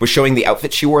was showing the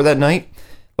outfit she wore that night.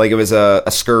 Like it was a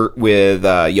skirt with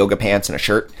yoga pants and a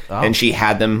shirt, and she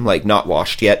had them like not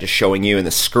washed yet, just showing you. And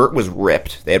the skirt was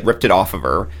ripped; they had ripped it off of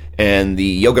her, and the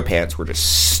yoga pants were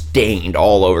just stained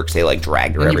all over because they like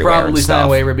dragged her And you everywhere. probably and signed stuff.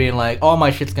 away for being like, all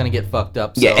my shit's gonna get fucked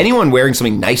up. So. Yeah, anyone wearing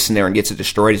something nice in there and gets it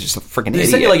destroyed is just a freaking They idiot.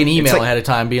 send you like an email It's like, ahead of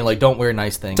time being like, don't wear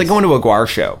nice things. it's like going to a Guar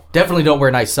show. Definitely don't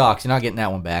wear nice socks. You're not getting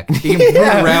that one back. You can move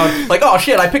around like, oh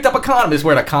shit, I picked up a condom. Just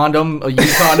wearing a condom, a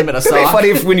used condom, and a Isn't it sock. funny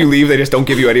if when you leave they just don't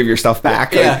give you any of your stuff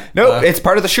back? Yeah. Like, nope, it's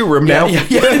part of the shoe room now. Yeah.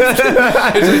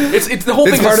 it's the whole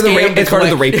It's thing. part of the rape- it's part of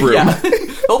the rape room. Yeah.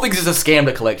 The whole thing's just a scam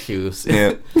to collect shoes.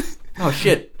 Yeah. Oh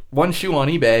shit, one shoe on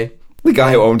eBay. The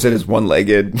guy who owns it is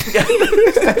one-legged.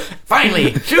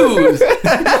 Finally, shoes.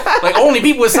 Like only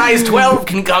people with size 12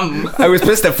 can come. I was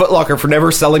pissed at Foot Locker for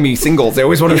never selling me singles. They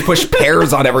always wanted to push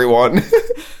pairs on everyone.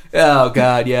 Oh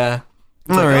god, yeah.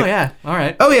 It's All like, right. Oh yeah, all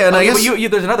right. Oh, yeah, and I yeah, guess-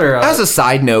 but there's another. As a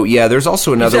side note, yeah, there's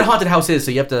also you said another... haunted house is,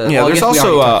 so you have to. Yeah, well, I there's guess we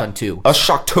also already touched on two. a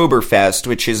Shocktoberfest,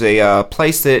 which is a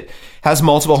place that has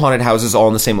multiple haunted houses all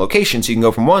in the same location, so you can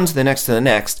go from one to the next to the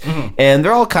next, and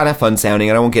they're all kind of fun sounding,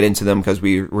 and I won't get into them because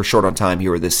we're short on time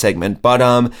here with this segment, but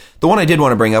the one I did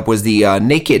want to bring up was the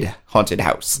Naked Haunted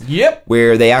House. Yep.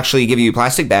 Where they actually give you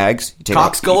plastic bags. You take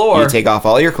Cocks off, galore. You take off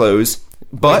all your clothes,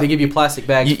 but... They give you plastic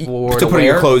bags for to put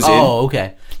your wear? clothes in. Oh,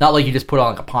 okay. Not like you just put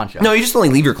on like a poncho. No, you just only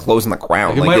leave your clothes on the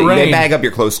ground. Like, it Like might they rain. bag up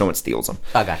your clothes so no one steals them.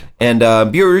 Oh, gotcha. And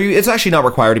it's actually not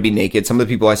required to be naked. Some of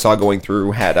the people I saw going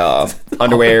through had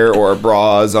underwear or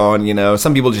bras on, you know.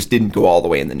 Some people just didn't go all the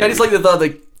way in the nude. I just like the thought,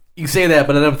 like, you say that,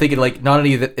 but then I'm thinking, like, not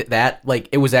only that, like,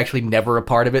 it was actually never a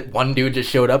part of it. One dude just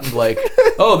showed up and like,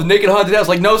 oh, the Naked Haunted House.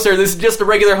 Like, no, sir, this is just a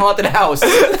regular haunted house.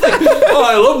 Like, oh,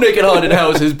 I love Naked Haunted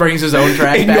Houses. Brings his own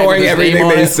trash bag. Ignoring with his everything name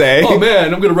on they it. say. Oh,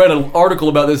 man, I'm going to write an article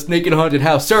about this Naked Haunted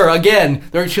House. Sir, again,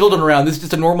 there are children around. This is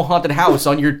just a normal haunted house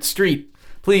on your street.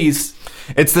 Please.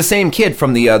 It's the same kid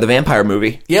from the vampire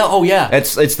movie. Yeah, oh, yeah.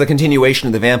 It's the continuation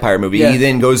of the vampire movie. Yeah. He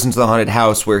then goes into the haunted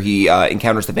house where he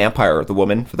encounters the vampire, the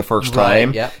woman, for the first Right,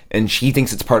 time. yeah. And she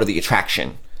thinks it's part of the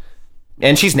attraction.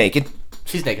 And she's naked.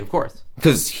 She's naked, of course.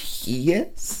 Because he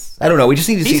is? I don't know. We just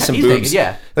need to see some he's boobs. naked,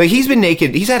 yeah. Like, he's been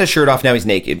naked. He's had a shirt off. Now he's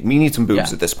naked. We need some boobs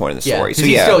Yeah. at this point in the Yeah, story. 'cause So,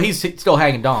 yeah. he's still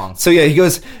hanging dong. So yeah, he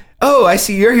goes, "Oh, I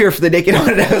see you're here for the Naked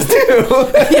Haunted House too."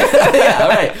 Yeah, all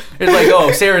right. It's like, oh,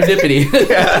 serendipity.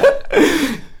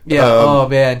 Yeah. Oh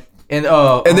man. And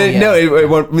then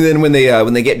yeah. then when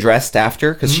they get dressed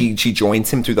after, because she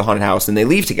joins him through the haunted house, and they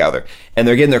leave together, and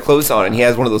they're getting their clothes on, and he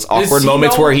has one of those awkward he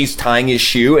moments know? where he's tying his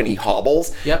shoe and he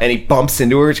hobbles, Yep. and he bumps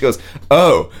into her. And she goes,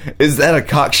 "Oh, is that a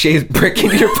cock-shaped brick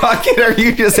in your pocket? Or are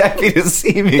you just happy to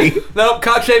see me?" Nope,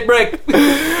 cock-shaped brick. And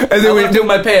I then left it in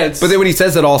my pants. But then when he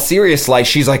says it all serious, like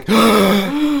she's like,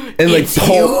 and like It's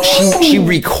you. she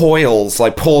recoils,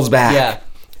 like pulls back, Yeah.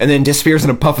 and then disappears in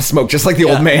a puff of smoke, just like the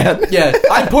old man. Yeah,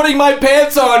 I'm putting my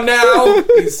pants on now.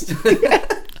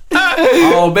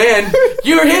 Oh man,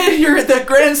 you're the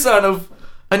grandson of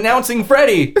announcing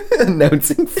Freddy.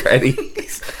 Announcing Freddy.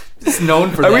 It's known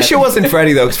for I that. wish it wasn't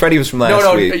Freddy though, because Freddy was from last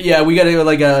No, week. yeah, we got to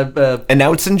like a.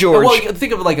 Announcing George. Well,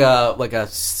 think of it like a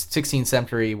 16th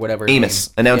century whatever. Amos.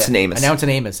 name. Announcing Yeah. Amos. Announcing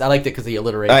Amos. I liked it because of the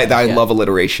alliteration. I Yeah. love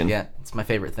alliteration. Yeah, it's my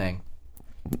favorite thing.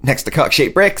 Next to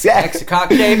cock-shaped bricks. Yeah. Next to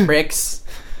cock-shaped bricks.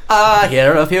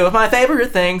 Here are a few of my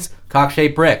favorite things.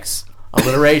 Cock-shaped bricks.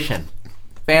 Alliteration.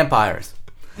 Vampires.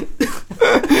 I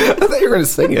thought you were going to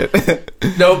sing it.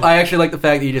 Nope, I actually like the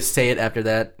fact that you just say it after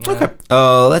that. Okay.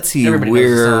 Let's see. Everybody knows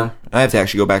the song. I have to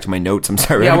actually go back to my notes. I'm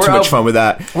sorry. Yeah, We're having too we're much out- fun with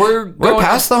that. We're going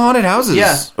past the haunted houses.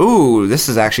 Yeah. Ooh, this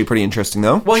is actually pretty interesting,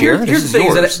 though. Well, Cheer, here's this the thing: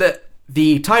 is is yours. that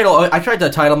the title. I tried to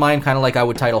title mine kind of like I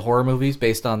would title horror movies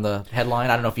based on the headline.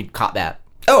 I don't know if you caught that.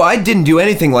 Oh, I didn't do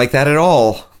anything like that at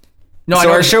all. No, I So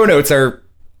our noticed- show notes are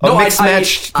a No, mixed I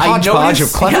matched hodgepodge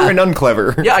noticed- of clever yeah. and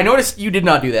unclever. Yeah, I noticed you did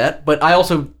not do that, but I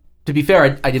also, to be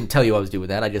fair, I didn't tell you I was doing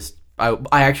that. I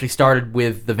actually started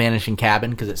with The Vanishing Cabin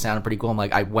because it sounded pretty cool. I'm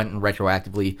like, I went and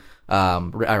retroactively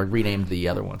I renamed the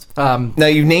other ones. Now,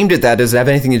 you named it that. Does it have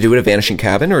anything to do with a vanishing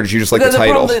cabin, or did you just like the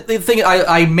title? problem- the thing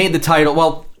I made the title.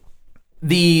 Well,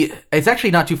 it's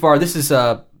actually not too far. This is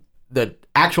the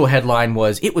actual headline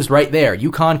was "It was right there.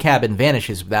 Yukon cabin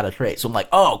vanishes without a trace." So I'm like,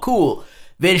 oh, cool,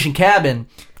 Vanishing Cabin.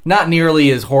 Not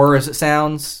nearly as horror as it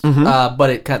sounds, but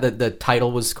it the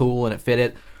title was cool and it fit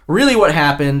it. Really, what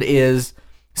happened is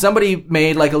somebody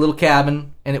made like a little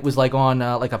cabin, and it was like on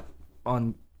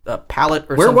a pallet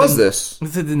or Where something. was this?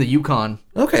 This is in the Yukon.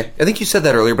 Okay. I think you said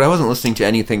that earlier, but I wasn't listening to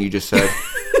anything you just said.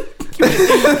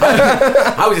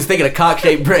 I was just thinking of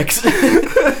cock-shaped bricks.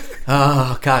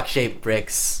 Oh, cock-shaped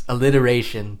bricks.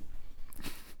 Alliteration.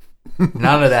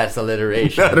 None of that's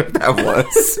alliteration. That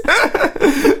was.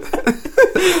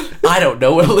 I don't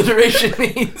know what alliteration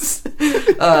means.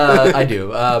 I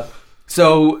do.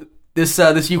 So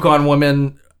this Yukon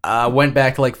woman went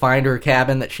back to like find her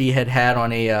cabin that she had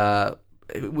on a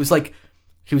it was like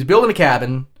she was building a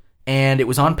cabin, and it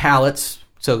was on pallets.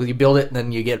 So you build it, and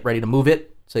then you get ready to move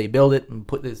it. So you build it and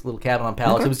put this little cabin on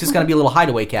pallets. Okay. It was just going to be a little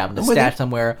hideaway cabin to stash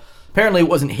somewhere. Apparently, it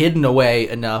wasn't hidden away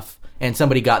enough, and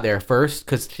somebody got there first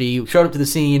because she showed up to the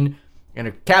scene, and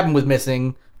her cabin was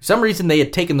missing. For some reason, they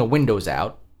had taken the windows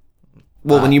out.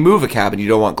 Well, when you move a cabin, you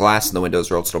don't want glass in the windows,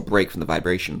 or else it'll break from the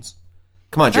vibrations.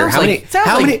 Come on, Jared.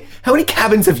 How many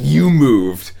cabins have you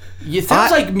moved? It sounds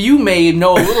like you may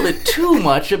know a little bit too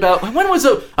much about... When was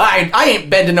a... I ain't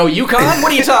been to no Yukon.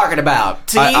 What are you talking about?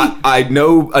 See? I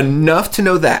know enough to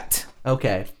know that.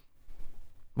 Okay.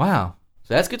 Wow.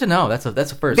 So that's good to know. That's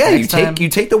a first. Yeah, you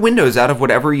take the windows out of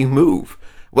whatever you move.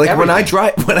 Like everything.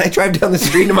 when I drive down the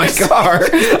street in my car,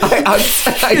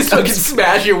 I can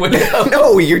smash your window.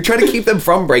 No, you're trying to keep them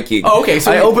from breaking. Oh, okay,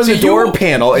 so I open the door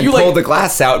panel and pull the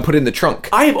glass out and put it in the trunk.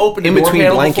 I have opened the door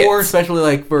panel before, especially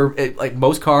like for like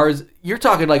most cars. You're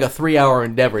talking like a 3-hour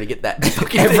endeavor to get that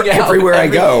thing out. Everywhere I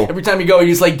go. Every time you go, you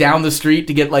just like down the street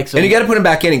to get like some... And you got to put them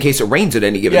back in case it rains at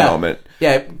any given moment.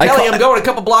 Yeah, Kelly, I'm going a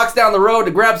couple blocks down the road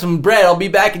to grab some bread. I'll be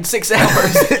back in 6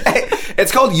 hours.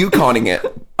 It's called Yukoning it.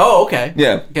 Oh, okay.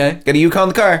 Yeah. Okay. Got to Yukon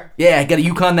the car. Yeah, got to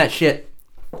Yukon that shit.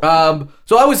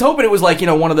 So I was hoping it was like,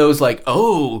 one of those like,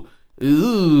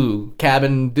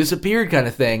 cabin disappeared kind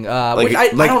of thing.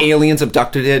 Like aliens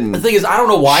abducted it and the thing is, I don't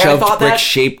know why I thought that.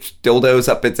 Brick-shaped dildos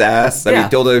up its ass. I mean,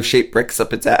 dildo-shaped bricks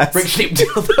up its ass. Brick-shaped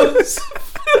dildos.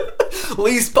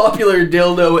 Least popular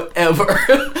dildo ever.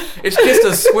 It's just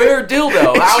a square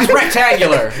dildo. It's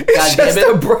rectangular. It's just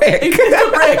a brick. It's just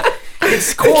a brick.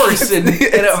 It's coarse and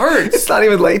it hurts. It's not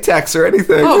even latex or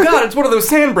anything. Oh, God, it's one of those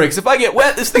sand bricks. If I get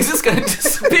wet, this thing's just going to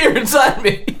disappear inside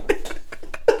me.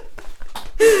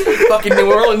 Fucking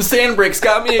New Orleans sand bricks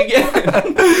got me again.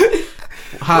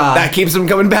 That keeps them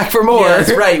coming back for more. Yeah,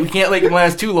 that's right. We can't make them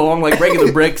last too long like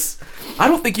regular bricks. I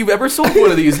don't think you've ever sold one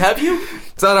of these, have you?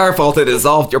 It's not our fault it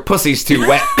dissolved. Your pussy's too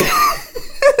wet.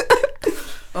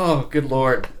 Oh, good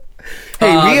Lord.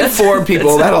 Hey, we informed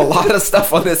people about a lot of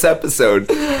stuff on this episode.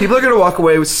 People are going to walk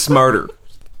away with smarter.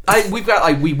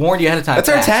 We warned you ahead of time. That's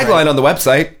our tagline on the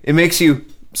website. It makes you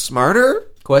smarter?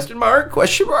 Question mark? Well,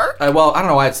 I don't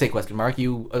know why I'd say question mark.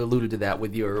 You alluded to that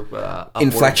with your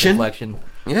inflection.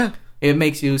 Yeah. It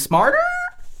makes you smarter?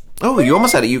 Oh, you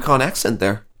almost had a Yukon accent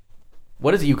there.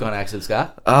 What is a Yukon accent,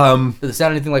 Scott? Does it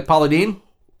sound anything like Paula Deen?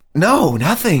 No,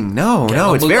 nothing. No,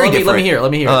 it's very different.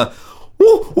 Let me hear.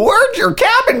 Where'd your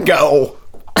cabin go?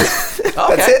 Okay,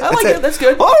 I like it. That's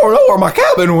good. I don't know where my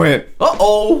cabin went.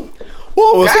 Uh-oh.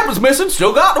 Cabin's missing.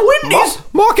 Still got the Wendy's.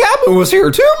 My cabin was here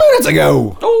 2 minutes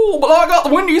ago. Oh, but I got the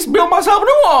Wendy's to build myself a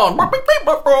new one.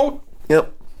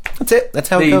 Yep. That's it. That's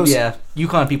how it goes. Yeah.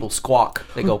 Yukon people squawk.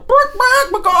 They go,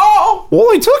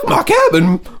 well, they took my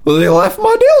cabin, but they left my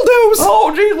dildos.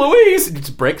 Oh, geez Louise. It's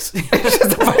bricks. It's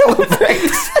just a pile of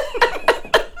bricks.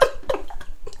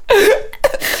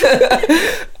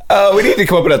 We need to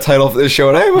come up with a title for this show,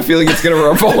 and I have a feeling it's going to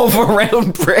revolve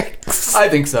around bricks. I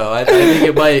think so. I think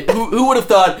it might. Who would have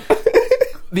thought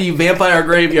the Vampire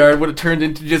Graveyard would have turned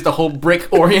into just a whole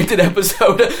brick-oriented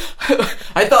episode?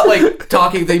 I thought, like,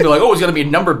 talking things like, it's going to be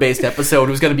a number-based episode.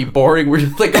 It was going to be boring. We're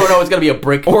just like, no, it's going to be a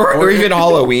brick. Or even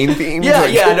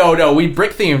Halloween-themed. No. We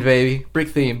brick-themed, baby.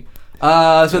 Brick-themed.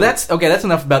 So that's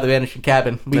enough about the Vanishing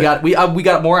Cabin. We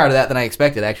got more out of that than I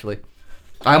expected, actually.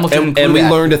 I almost didn't include and we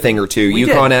that. learned a thing or two.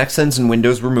 Yukon accents and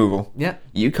Windows removal. Yeah.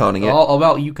 Yukoning it. All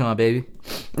about Yukon, baby.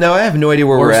 No, I have no idea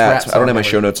where we're at. I don't have my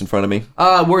show notes in front of me.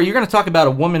 Where you're going to talk about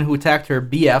a woman who attacked her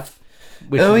BF.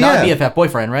 Not BFF,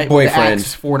 boyfriend, right? Boyfriend. With the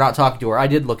axe for not talking to her. I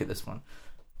did look at this one.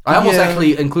 I almost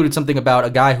actually included something about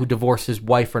a guy who divorced his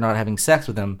wife for not having sex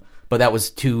with him. But that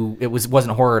was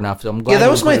wasn't horror enough, so I'm glad. Yeah,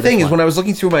 that was my thing, is when I was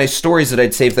looking through my stories that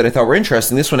I'd saved that I thought were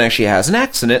interesting, this one actually has an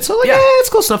axe in it, so it's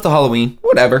close enough to Halloween.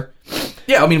 Whatever.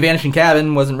 Yeah, I mean, Vanishing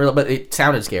Cabin wasn't real, but it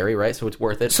sounded scary, right? So it's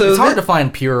worth it. So it's hard to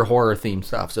find pure horror-themed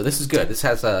stuff, so this is good. This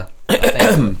has a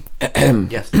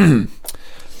yes.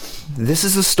 This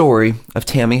is the story of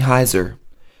Tammy Heiser.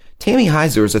 Tammy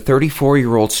Heiser is a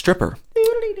 34-year-old stripper.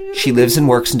 She lives and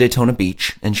works in Daytona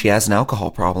Beach, and she has an alcohol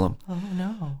problem. Oh,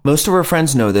 no. Most of her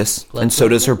friends know this, and so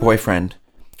does her boyfriend.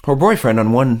 Her boyfriend,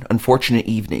 on one unfortunate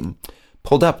evening,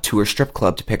 pulled up to her strip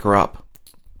club to pick her up.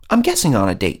 I'm guessing on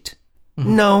a date.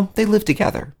 Mm-hmm. No, they live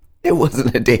together. It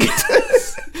wasn't a date.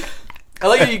 I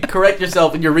like how you correct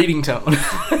yourself in your reading tone. As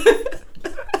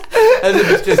if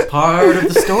it's just part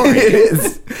of the story. It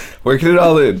is. Working it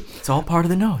all in. It's all part of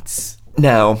the notes.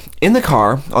 Now, in the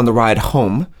car, on the ride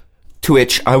home, to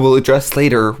which I will address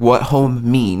later what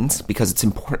home means, because it's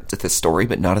important to this story,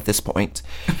 but not at this point.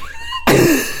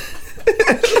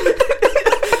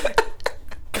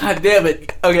 God damn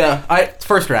it. Okay,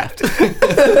 first draft.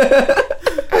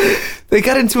 They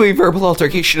got into a verbal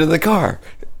altercation in the car.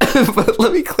 But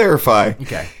let me clarify.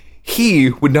 Okay. He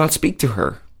would not speak to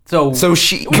her. So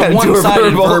she it was got a into a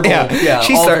one-sided verbal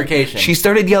altercation. She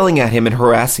started yelling at him and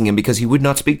harassing him because he would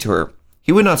not speak to her.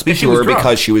 He would not speak she to was her drunk.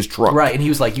 because she was drunk. Right, and he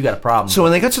was like, you got a problem. So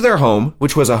when they got to their home,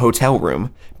 which was a hotel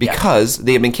room, because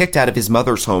they had been kicked out of his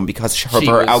mother's home because of She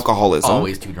her was alcoholism.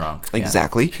 always too drunk. Yeah.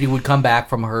 Exactly. She would come back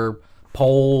from her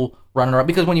pole running around.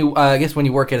 Because when you, I guess when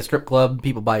you work at a strip club,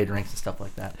 people buy you drinks and stuff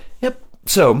like that. Yep.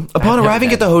 So, upon never arriving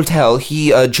been. at the hotel, he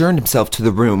adjourned himself to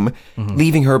the room,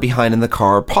 leaving her behind in the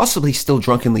car, possibly still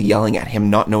drunkenly yelling at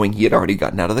him, not knowing he had already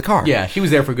gotten out of the car. Yeah, she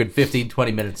was there for a good 15,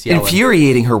 20 minutes yelling.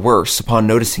 Infuriating her worse upon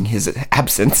noticing his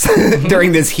absence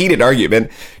during this heated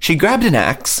argument, she grabbed an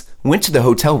axe, went to the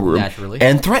hotel room, Naturally.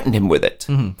 and threatened him with it.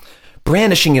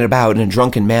 Brandishing it about in a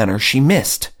drunken manner, she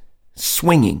missed,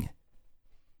 swinging,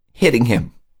 hitting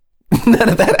him. None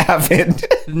of that happened.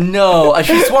 No,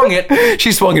 she swung it.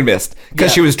 She swung and missed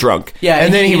because Yeah. she was drunk. Yeah,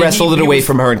 and then he he- wrestled he- it he away was-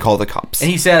 from her and called the cops. And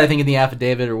he said, I think in the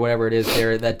affidavit or whatever it is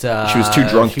there, that She was too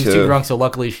drunk She was to- too drunk, so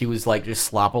luckily she was like just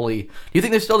sloppily. Do you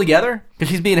think they're still together?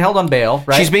 Because she's being held on bail,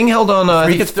 right? She's being held on, I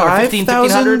think it's 15,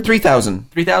 5,000, 3,000.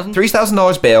 $3,000?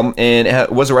 $3,000 bail, and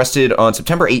was arrested on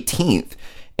September 18th.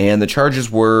 And the charges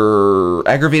were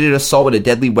aggravated assault with a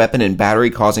deadly weapon and battery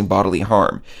causing bodily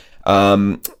harm.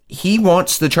 He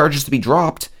wants the charges to be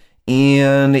dropped,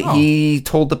 and he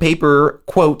told the paper,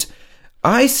 quote,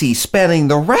 I see spending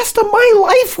the rest of my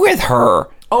life with her.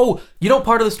 Oh, you know,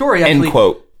 part of the story actually. End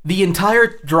quote. The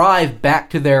entire drive back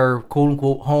to their quote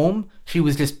unquote home, she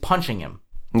was just punching him,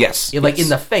 Yes. like yes. in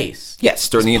the face. Yes,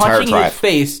 during the Just entire punching drive. his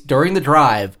face during the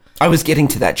drive. I was getting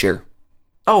to that, Jer.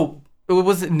 Oh, it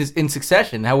was in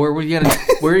succession. Where were you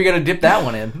gonna dip that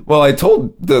one in? Well, I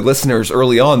told the listeners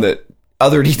early on that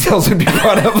other details would be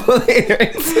brought up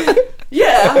later.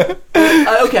 Yeah.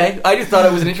 Okay. I just thought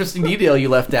it was an interesting detail you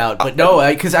left out, but no,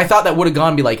 because I thought that would have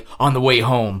gone be like on the way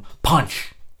home,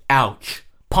 punch, ouch,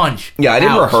 punch. Yeah, I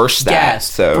didn't ouch, rehearse that, Gas,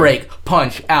 so- break,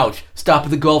 punch, ouch. Stop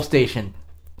at the Gulf station.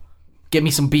 Get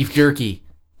me some beef jerky.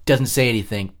 Doesn't say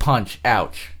anything. Punch,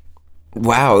 ouch.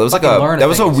 Wow, that was like Fucking learn that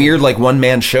was a things. weird like one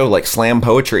man show, like slam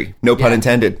poetry. No pun Yeah.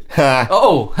 intended. Ha.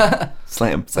 Oh,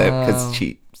 Slam, because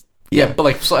she. yeah, but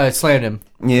like slammed him.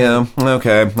 Yeah,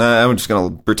 okay. I'm just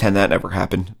gonna pretend that never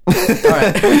happened. All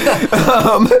right.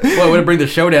 Well, way to bring the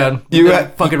show down. You You're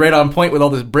got- fucking right on point with all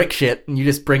this brick shit, and you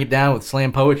just bring it down with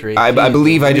slam poetry. I Jeez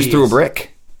believe I just threw a Louise.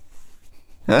 brick.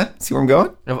 Huh? See where I'm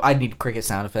going? I need cricket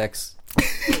sound effects.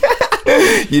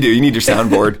 You do. You need your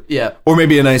soundboard. Yeah. Or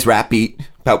maybe a nice rap beat.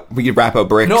 We could rap out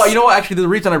bricks. No, you know what? Actually, the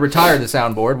reason I retired the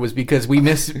soundboard was because we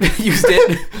misused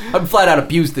it. I'm flat out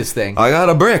abused this thing. I got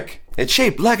a brick. It's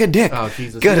shaped like a dick. Oh,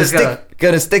 Jesus. Gonna You just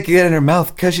gonna stick it in her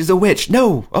mouth because she's a witch.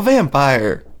 No, a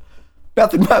vampire.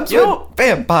 Nothing rhymes You with know,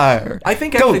 vampire. I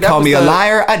think actually Don't that call was me a the-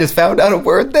 liar. I just found out a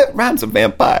word that rhymes with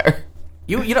vampire.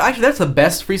 You know, actually, that's the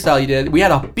best freestyle you did. We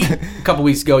had a beat a couple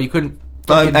weeks ago. You couldn't.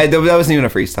 That wasn't even a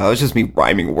freestyle. It was just me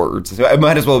rhyming words. It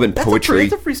might as well have been That's poetry.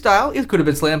 It's a freestyle. It could have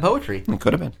been slam poetry. It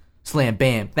could have been. Slam,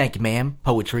 bam. Thank you, ma'am.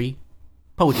 Poetry.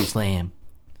 Poetry slam.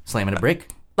 Slamming a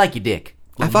brick. Like your dick.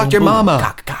 I Boom, fucked boom, your boom. mama.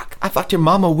 Cock, cock. I fucked your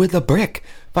mama with a brick.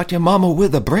 Fucked your mama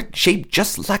with a brick shaped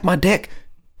just like my dick.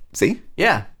 See?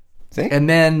 Yeah. See? And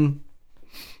then,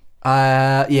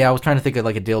 I was trying to think of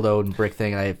like a dildo and brick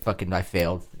thing. And I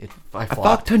failed. I I flopped.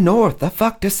 fucked her north. I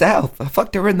fucked her south. I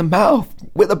fucked her in the mouth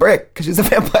with a brick because she's a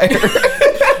vampire.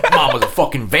 Mom was a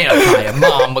fucking vampire.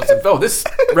 Mom was a... Oh, this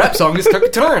rap song just took a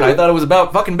turn. I thought it was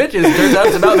about fucking bitches. It turns out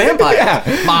it's about vampires.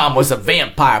 Yeah. Mom was a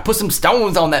vampire. Put some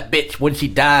stones on that bitch when she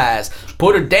dies.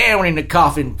 Put her down in the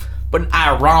coffin. Put an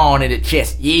iron in the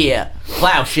chest. Yeah.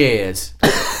 Plowshares.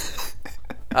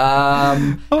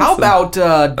 How about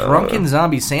drunken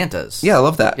zombie Santas? Yeah, I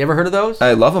love that. You ever heard of those?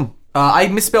 I love them. I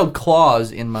misspelled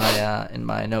claws in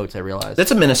my notes, I realized.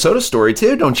 That's a Minnesota story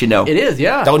too, don't you know? It is,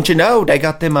 yeah. Don't you know? They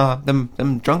got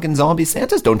them drunken zombie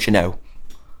Santas, don't you know?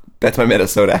 That's my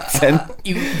Minnesota accent.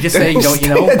 You just saying, don't you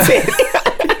know? That's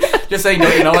it. Just saying,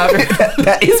 don't you know after?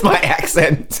 That is my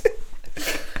accent.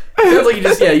 Sounds like you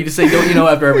just say, don't you know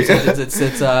after every sentence.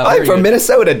 It's I'm very from good.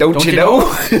 Minnesota, don't you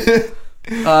know?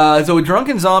 So a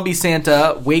drunken zombie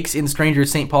Santa wakes in stranger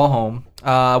St. Paul home.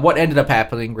 What ended up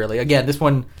happening, really? Again, this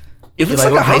one... It looks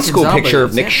you're like a high drunken school zombie, picture of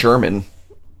it's Nick Santa. Sherman.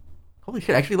 Holy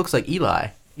shit, actually looks like Eli.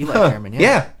 Eli Huh. Sherman,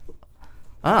 yeah.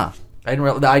 Yeah. I don't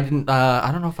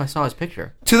know if I saw his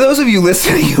picture. To those of you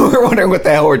listening who are wondering what the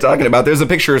hell we're talking about, there's a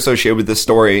picture associated with this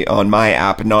story on my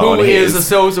app, not on Who is his.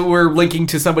 so we're linking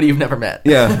to somebody you've never met.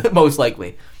 Yeah. Most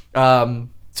likely.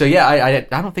 So yeah,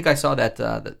 I don't think I saw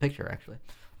that picture actually.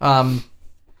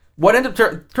 What ended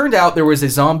up turned out there was a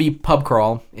zombie pub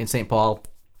crawl in St. Paul.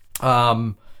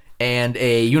 and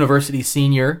a university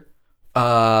senior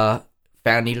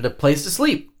needed a place to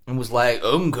sleep. And was like,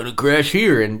 I'm gonna crash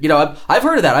here, and I've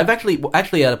heard of that. I've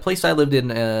actually at a place I lived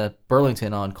in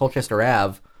Burlington on Colchester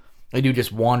Ave, a dude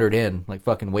just wandered in like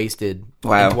fucking wasted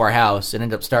into our house and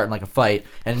ended up starting like a fight.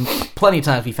 And plenty of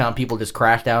times we found people just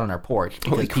crashed out on our porch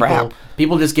because Holy crap.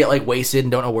 people just get like wasted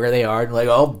and don't know where they are and like,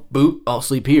 oh boot, I'll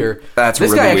sleep here. That's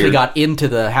this really guy actually weird. got into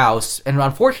the house and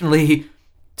unfortunately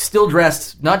still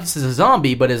dressed not just as a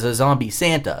zombie but as a zombie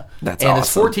Santa. That's and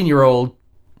awesome. this 14-year-old.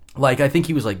 Like, I think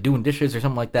he was, like, doing dishes or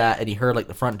something like that, and he heard, like,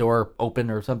 the front door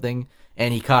open or something,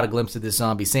 and he caught a glimpse of this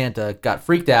zombie Santa, got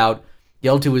freaked out,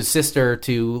 yelled to his sister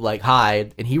to, like,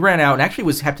 hide, and he ran out and actually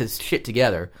had his shit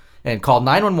together and called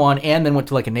 911 and then went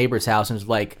to, like, a neighbor's house and was,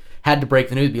 like, had to break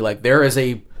the news, be like, there is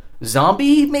a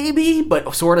zombie, maybe,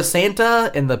 but sort of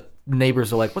Santa, and the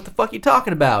neighbors are like, what the fuck are you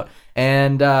talking about?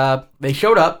 And they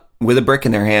showed up. With a brick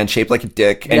in their hand, shaped like a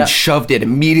dick, and Yeah. shoved it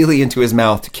immediately into his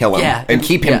mouth to kill him and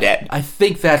keep him dead. I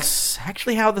think that's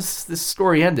actually how this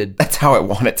story ended. That's how I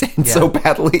want it to end so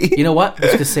badly. You know what?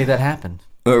 Let's just say that happened.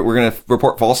 We're going to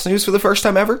report false news for the first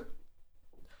time ever?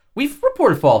 We've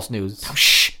reported false news.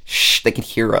 Shh, they can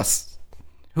hear us.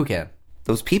 Who can?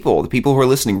 Those people, the people who are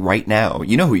listening right now,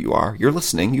 you know who you are. You're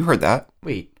listening. You heard that.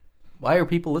 Wait, why are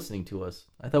people listening to us?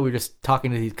 I thought we were just talking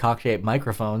to these cock-shaped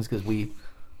microphones because we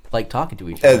like talking to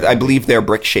each other. I believe they're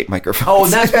brick-shaped microphones. Oh,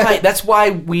 that's right. That's why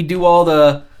we do all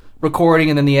the recording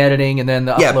and then the editing and then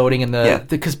the uploading and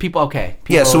because people.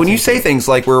 Yeah, so when you say things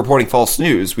like we're reporting false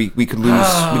news, we could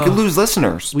lose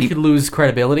listeners. we could lose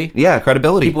credibility. Yeah,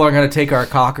 credibility. People aren't going to take our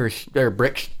cock or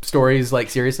brick stories like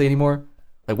seriously anymore.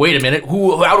 Like, wait a minute,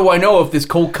 how do I know if this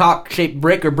cold cock-shaped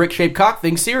brick or brick-shaped cock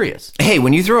thing's serious? Hey,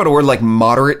 when you throw out a word like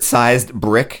moderate-sized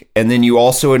brick, and then you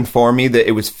also inform me that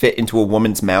it was fit into a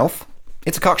woman's mouth,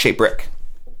 it's a cock-shaped brick.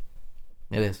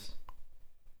 It is.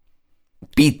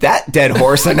 Beat that dead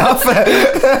horse enough. All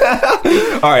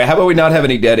right, how about we not have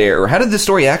any dead air? How did the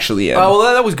story actually end? Oh,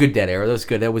 well, that was good dead air. That was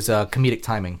good. That was comedic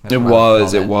timing. That's It what I would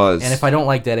was, call it that. was. And if I don't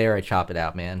like dead air, I chop it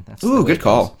out, man. That's the Ooh, way good it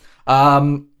call.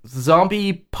 goes.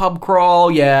 Zombie pub crawl,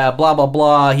 yeah, blah, blah,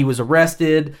 blah. He was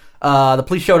arrested. The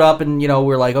police showed up and,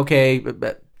 we're like, okay.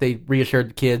 They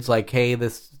reassured the kids, like, hey,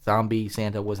 this zombie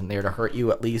Santa wasn't there to hurt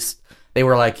you, at least. They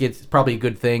were like, it's probably a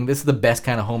good thing. This is the best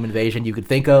kind of home invasion you could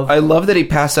think of. I love that he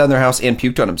passed out in their house and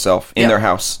puked on himself in their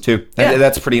house, too. Yeah.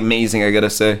 That's pretty amazing, I gotta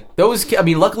say.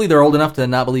 Luckily they're old enough to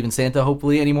not believe in Santa,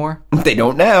 hopefully, anymore. They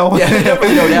don't now. Yeah, they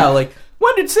definitely know now. Like,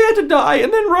 when did Santa die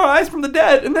and then rise from the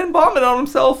dead and then vomit on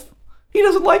himself? He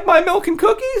doesn't like my milk and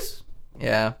cookies?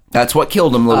 Yeah. That's what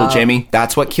killed him, little Jimmy.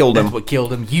 That's what killed him. That's what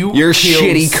killed him. Your Your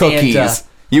shitty cookies. Santa.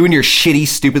 You and your shitty,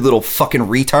 stupid little fucking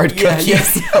retard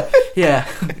cookies. Yeah.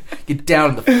 Get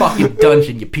down in the fucking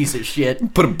dungeon, you piece of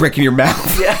shit. Put a brick in your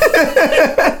mouth. Yeah.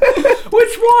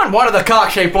 Which one? One of the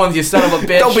cock-shaped ones, you son of a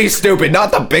bitch. Don't be stupid,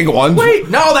 not the big ones. Wait,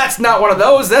 no, that's not one of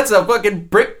those. That's a fucking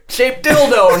brick-shaped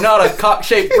dildo, not a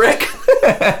cock-shaped brick.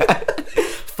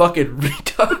 Fucking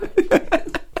retard.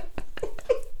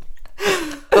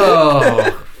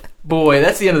 Oh, boy,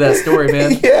 that's the end of that story,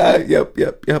 man. Yeah,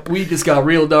 yep. We just got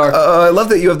real dark. I love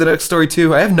that you have the next story,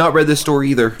 too. I have not read this story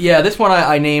either. Yeah, this one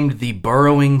I named The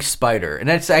Burrowing Spider. And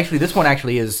this one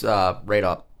actually is right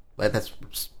up. That's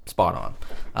spot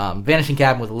on. Vanishing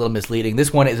Cabin was a little misleading.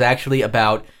 This one is actually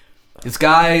about this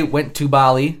guy went to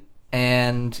Bali,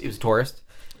 and he was a tourist.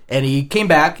 And he came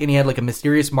back, and he had like a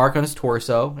mysterious mark on his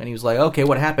torso. And he was like, okay,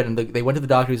 what happened? And they went to the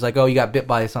doctor. He's like, oh, you got bit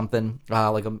by something,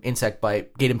 like an insect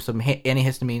bite. Gave him some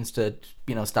antihistamines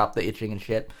to, stop the itching and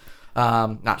shit.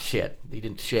 Not shit. He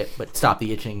didn't shit, but stop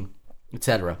the itching,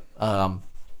 etc.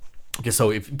 Just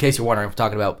so, in case you're wondering, if we're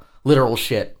talking about literal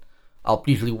shit, I'll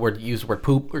usually use the word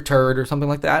poop or turd or something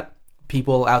like that.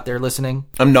 People out there listening.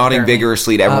 I'm nodding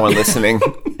vigorously to everyone listening.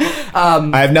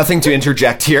 I have nothing to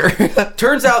interject here.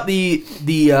 Turns out the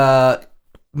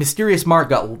mysterious mark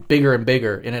got bigger and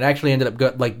bigger, and it actually ended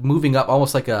up moving up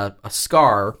almost like a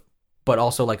scar, but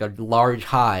also like a large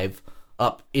hive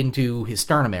up into his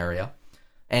sternum area.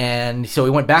 And so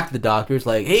he went back to the doctors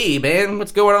like, hey, man,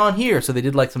 what's going on here? So they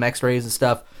did like some x-rays and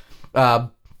stuff.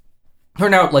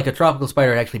 Turned out like a tropical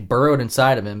spider had actually burrowed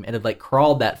inside of him and had like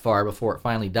crawled that far before it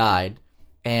finally died.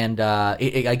 And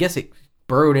I guess it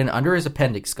burrowed in under his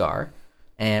appendix scar,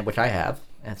 and which I have.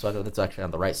 And so I know that's actually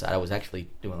on the right side. I was actually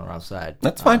doing the wrong side.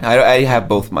 That's fine. I have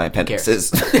both my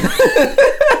appendixes. Wait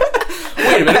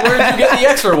a minute, where did you get the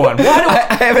extra one?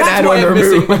 I haven't had one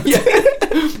removed.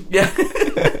 Yeah.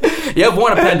 You have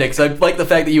one appendix. I like the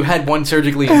fact that you had one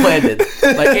surgically implanted.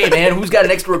 Like, hey man, who's got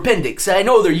an extra appendix? I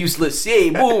know they're useless. Yay,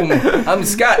 boom. I'm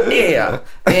Scott. Yeah.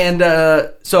 And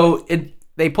so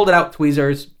they pulled it out,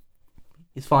 tweezers.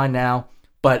 He's fine now.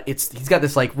 but he's got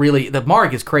this like really the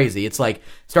mark is crazy. It's like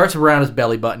starts around his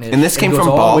belly button. And this came from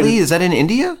Bali? Is that in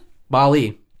India?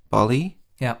 Bali. Bali?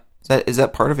 Yeah. Is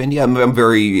that part of India? I'm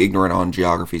very ignorant on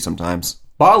geography sometimes.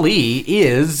 Bali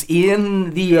is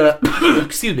in the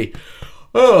excuse me.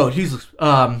 Oh, Jesus.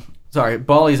 Sorry,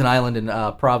 Bali is an island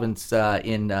and province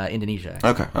in Indonesia.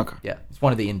 Okay. Yeah, it's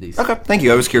one of the Indies. Okay, thank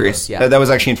you. I was curious. Yeah. That was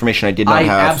actually information I did not have.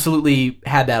 I absolutely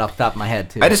had that off the top of my head,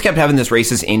 too. I just kept having this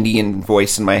racist Indian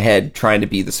voice in my head trying to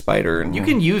be the spider. And You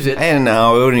can use it. I don't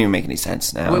know. It wouldn't even make any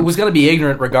sense now. It was going to be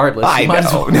ignorant regardless. I might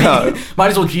know. might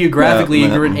as well geographically No.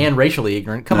 ignorant and racially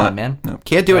ignorant. Come on, man. No,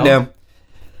 can't do it now.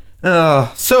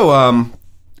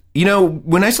 You know,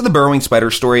 when I saw the burrowing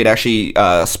spider story, it actually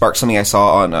sparked something I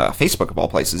saw on Facebook, of all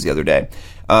places, the other day.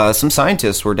 Some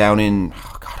scientists were down in,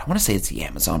 I want to say it's the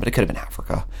Amazon, but it could have been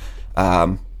Africa.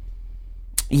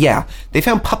 Yeah, they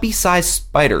found puppy-sized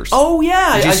spiders. Oh,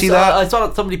 yeah. Did you see that? I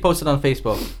saw somebody posted on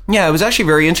Facebook. Yeah, it was actually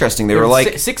very interesting. They were like...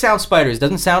 6-ounce spiders.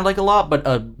 Doesn't sound like a lot, but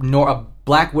a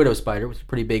black widow spider, which is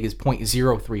pretty big, is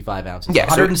 0.035 ounces. Yeah,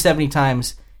 170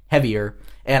 times heavier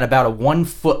and about a 1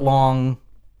 foot long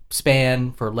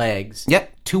span for legs.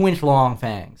 Yep. 2-inch long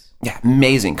fangs. Yeah,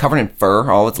 amazing. Covered in fur.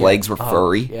 All its legs were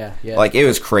furry. Yeah. Like, it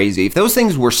was crazy. If those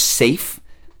things were safe,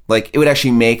 like, it would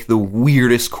actually make the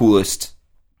weirdest, coolest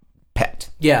pet.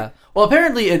 Yeah. Well,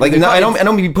 apparently... Like, I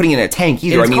don't mean putting it in a tank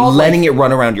either. I mean, letting it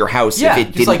run around your house if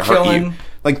it didn't like hurt chilling. you.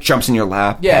 Like, jumps in your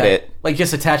lap, Yeah. pet it. Like,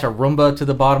 just attach a Roomba to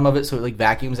the bottom of it so it, like,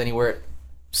 vacuums anywhere it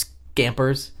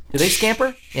scampers. Do they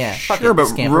scamper? Yeah. Sure, but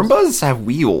scampers. Roombas have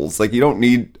wheels. Like, you don't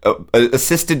need a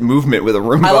assisted movement with a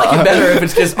Roomba. I like it better if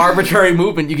it's just arbitrary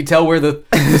movement. You can tell where the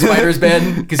spider's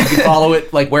been because you can follow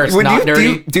it, like where it's not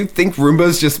dirty. Do you think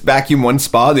Roombas just vacuum one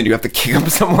spot and then you have to kick them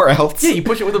somewhere else? Yeah, you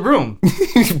push it with a broom.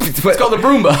 It's It's called a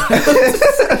Broomba.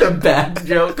 Such a bad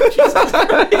joke. Jesus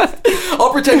Christ.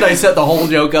 I'll pretend I set the whole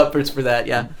joke up for that,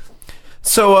 yeah.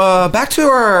 So, back to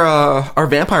our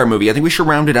vampire movie. I think we should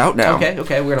round it out now. Okay, we're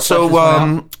gonna flesh this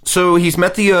one out. So he's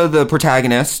met the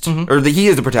protagonist, or he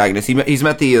is the protagonist. He's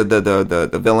met the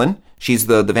villain. She's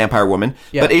the vampire woman.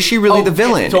 Yeah. But is she really the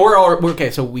villain? So we're okay.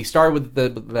 So we started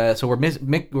with so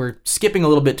we're skipping a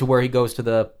little bit to where he goes to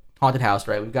the haunted house,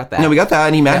 right? We've got that. No, we got that,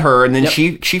 and he met her, and then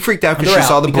Yep. she freaked out because They're she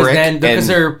saw out, the because brick, then- because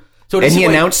they're- so and he wait.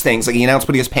 announced things, like he announced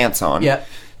putting his pants on. Yeah.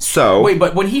 So Wait,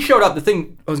 but when he showed up, the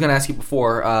thing I was going to ask you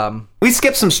before. we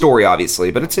skipped some story,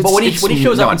 obviously, but it's But when he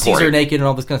shows up not and sees her important. naked and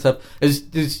all this kind of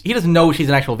stuff, he doesn't know she's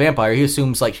an actual vampire. He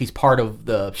assumes like she's part of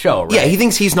the show, right? Yeah, he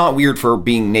thinks he's not weird for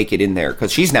being naked in there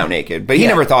because she's now naked, but he Yeah.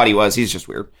 never thought he was. He's just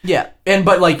weird. Yeah,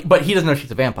 but he doesn't know she's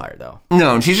a vampire though.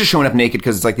 No, and she's just showing up naked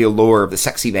because it's like the allure of the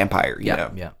sexy vampire. You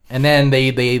know? Yeah. And then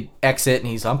they exit,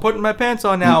 and I'm putting my pants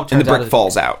on now. And the Turns out brick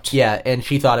falls out. Yeah, and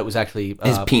she thought it was actually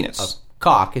His penis. a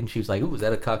cock, and she was like, "Ooh, is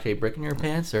that a cock-shaped brick in your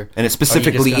pants?" Or And it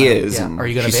specifically is, and Are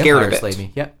you going to she's scared vampire of it. slay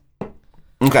me? Yep.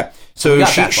 Okay, so got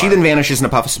she that she far. then vanishes in a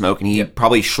puff of smoke, and he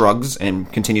probably shrugs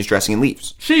and continues dressing and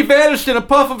leaves. She vanished in a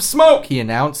puff of smoke. He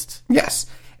announced. Yes,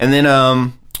 and then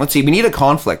let's see, we need a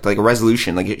conflict, like a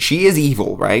resolution. Like she is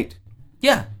evil, right?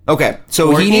 Yeah. Okay,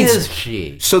 so Or he needs. is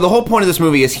she? So the whole point of this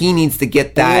movie is he needs to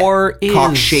get that Or is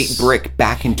cock-shaped brick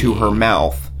back into her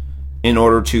mouth in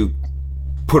order to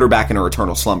put her back in her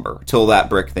eternal slumber till that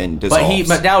brick then dissolves.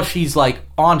 But now she's like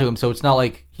onto him, so it's not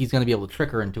like he's going to be able to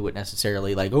trick her into it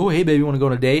necessarily. Like, oh, hey, baby, you want to go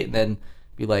on a date? And then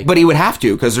be like, But he would have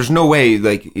to, because there's no way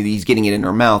like he's getting it in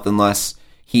her mouth unless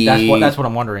he. that's what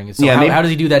I'm wondering. Is so Yeah, maybe- how does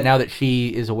he do that now that she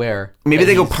is aware? Maybe that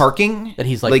they go he's- parking. that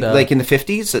he's like like in the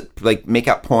 50s at like make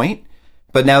out point.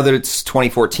 But now that it's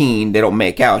 2014, they don't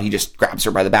make out. He just grabs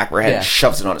her by the back of her head and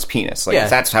shoves it on his penis. Like Yeah.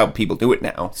 that's how people do it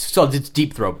now. So it's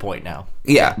deep throat point now.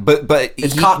 Yeah, but cock he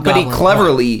goblin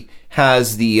cleverly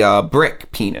has the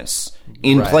brick penis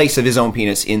in Right. place of his own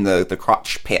penis in the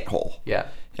crotch pant hole. Yeah.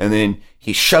 And then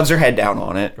he shoves her head down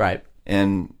on it. Right.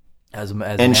 And As a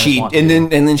man then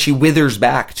she withers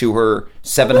back to her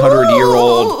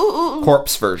 700-year-old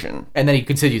corpse version. And then he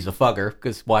continues to fuck her,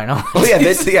 because why not? Oh, yeah,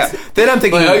 then I'm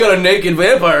thinking. Like, I got a naked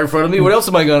vampire in front of me. What else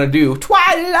am I going to do?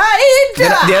 Twilight!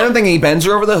 Then I'm thinking he bends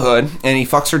her over the hood and he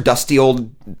fucks her dusty old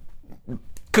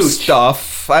Cooch.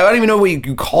 stuff. I don't even know what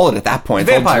you call it at that point.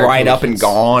 It's all Vampire dried cooch. up and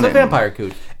gone. It's a and- vampire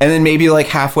cooch. And then maybe like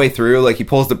halfway through, like he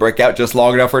pulls the brick out just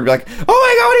long enough for her to be like,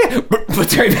 "Oh my god!" What are you?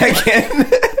 Puts it right back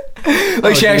in.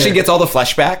 Like she dear. actually gets all the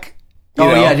flesh back. you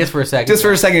know? Yeah, just for a second. Just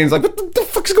for a second, he's like, "What the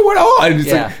fuck's going on?" And it's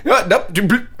Yeah. like, "Nope."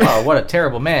 Oh, what a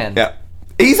terrible man. Yeah,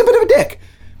 he's a bit of a dick.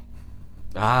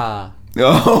 Ah.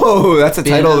 Oh, that's the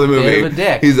title of the movie. Bit of a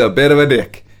dick. He's a bit of a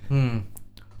dick. And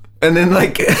then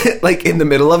like like in the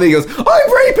middle of it, he goes,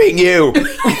 "I'm raping you."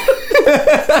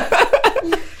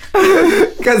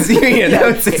 Because he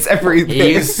announces everything.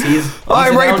 He's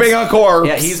I'm raping a corpse.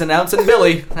 Yeah, he's announcing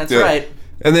Billy. That's right.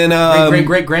 And then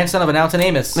Great grandson of announcing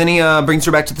Amos. Then he brings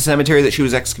her back to the cemetery that she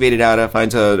was excavated out of,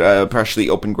 finds a partially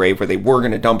open grave where they were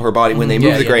going to dump her body when they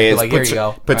moved the grave, like,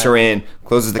 puts her in,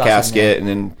 closes the casket, and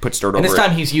then puts dirt over it. And this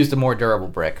time he's used a more durable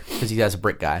brick because he has a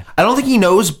brick guy. I don't think he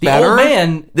knows better. Old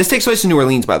man. This takes place in New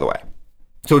Orleans, by the way.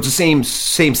 So it's the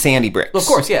same sandy bricks. Of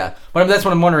course, yeah. But that's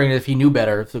what I'm wondering, if he knew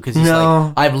better. Because he's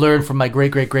like, I've learned from my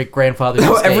great-great-great-grandfather's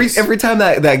mistakes. Every time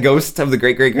that ghost of the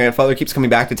great-great-grandfather keeps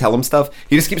coming back to tell him stuff,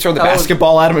 he just keeps throwing the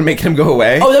basketball at him and making him go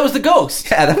away. Oh, that was the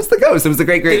ghost. Yeah, that was the ghost. It was the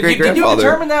great-great-great-grandfather. Did you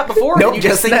determine that before? Nope, Did you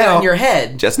just think now. that in your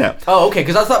head? Just now. Oh, okay,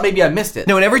 because I thought maybe I missed it.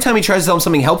 No, and every time he tries to tell him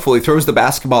something helpful, he throws the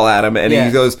basketball at him, and he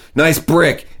goes, "Nice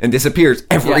brick," and disappears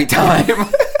every time.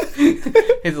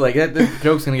 He's like, that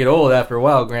joke's going to get old after a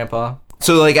while, Grandpa.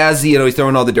 So, like, as he's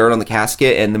throwing all the dirt on the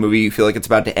casket, and the movie, you feel like it's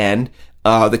about to end,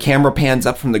 the camera pans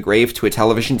up from the grave to a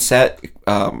television set,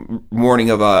 warning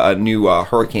of a new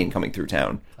hurricane coming through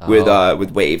town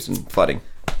with waves and flooding.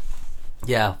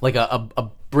 Yeah, like a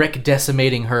brick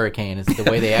decimating hurricane is the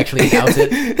way they actually announce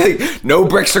it. No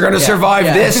bricks are going to survive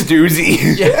this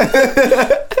doozy.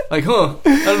 Yeah. Like,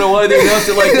 I don't know why they announced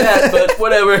it like that, but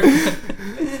whatever.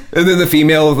 And then the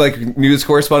female, news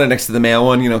correspondent next to the male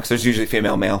one, because there's usually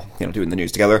female, male, doing the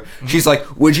news together. She's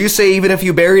like, would you say even if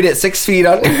you buried it 6 feet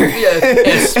under? Yeah,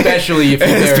 especially if you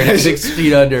buried it 6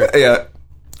 feet under. Yeah.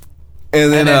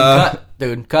 And then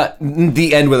cut.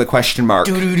 The end with a question mark.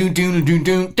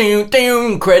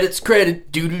 Credits,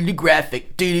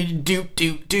 graphic,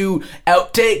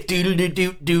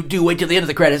 outtake, wait till the end of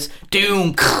the credits,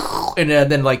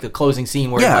 and then like the closing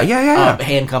scene where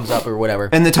hand comes up or whatever.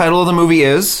 And the title of the movie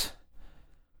is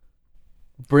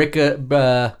Brick.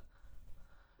 We're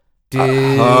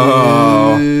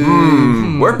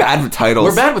bad with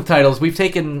titles. We've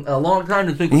taken a long time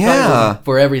to think of titles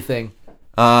for everything.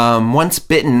 Once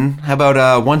bitten. How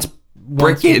about once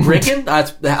brickin'? Brickin'?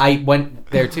 I went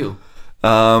there too.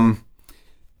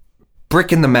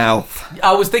 Brick in the mouth.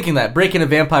 I was thinking that. Brick in a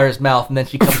vampire's mouth, and then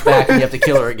she comes back and you have to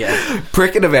kill her again.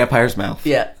 Brick in a vampire's mouth.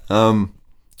 Yeah. Brick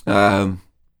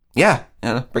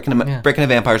in a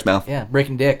vampire's mouth. Yeah,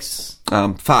 breaking dicks.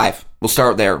 5. We'll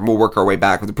start there. We'll work our way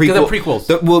back with the prequel. The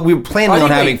prequels. We were planning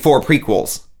on having 4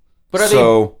 prequels. But are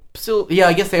they still? Yeah,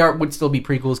 I guess they would still be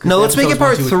prequels. No, let's make it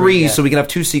part 3 so we can have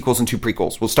 2 sequels and 2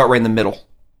 prequels. We'll start right in the middle.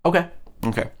 Okay.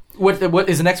 Okay. What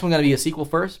is the next one going to be, a sequel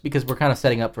first? Because we're kind of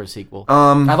setting up for a sequel.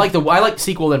 I like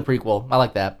sequel then prequel. I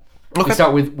like that. Okay.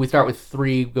 We start with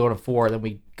 3, go to 4, then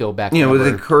we go back. With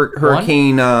the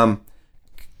Hurricane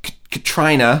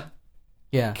Katrina.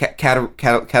 Yeah.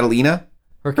 Catalina.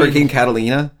 Hurricane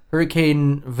Catalina.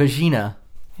 Hurricane Vagina.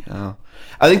 Yeah.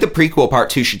 I think the prequel part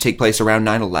 2 should take place around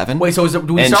 9/11. Wait, so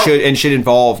should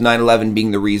involve 9/11 being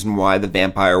the reason why the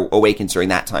vampire awakens during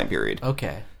that time period.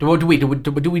 Okay. Do we do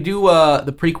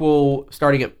the prequel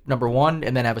starting at number 1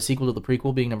 and then have a sequel to the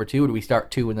prequel being number 2, or do we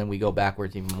start 2 and then we go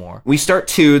backwards even more? We start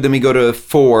 2, then we go to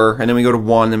 4, and then we go to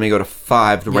 1, then we go to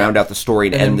 5 to round out the story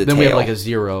and end the tale. Then we have like a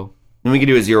 0. Then we can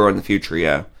do a 0 in the future.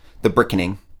 Yeah, the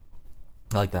brickening.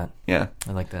 I like that. Yeah,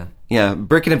 I like that. Yeah,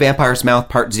 Brick in a Vampire's Mouth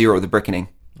Part 0, the brickening.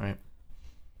 Right.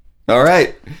 All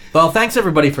right. Well, thanks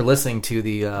everybody for listening to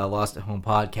the Lost at Home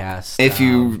podcast. If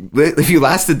you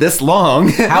lasted this long,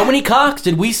 how many cocks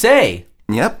did we say?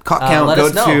 Yep, cock count. Go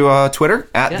to Twitter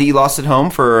at the Lost at Home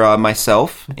for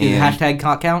myself. And hashtag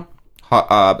cock count.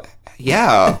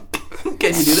 Yeah.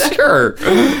 Can you do that? Sure.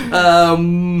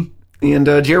 And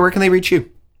Jared, where can they reach you?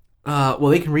 Well,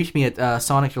 they can reach me at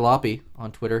Sonic Jalopy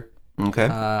on Twitter. Okay.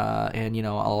 And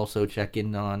I'll also check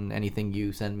in on anything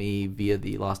you send me via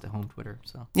the Lost at Home Twitter.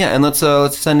 So yeah, and let's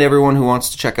send everyone who wants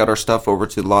to check out our stuff over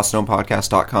to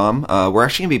lostatohomepodcast.com. We're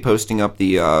actually gonna be posting up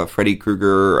the Freddy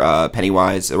Krueger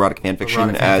Pennywise erotic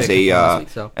fanfiction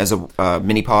as a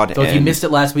mini pod. So if you missed it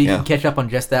last week, you can catch up on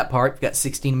just that part. You've got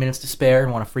 16 minutes to spare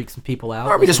and want to freak some people out.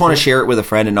 Or we just want to share it with a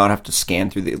friend and not have to scan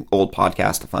through the old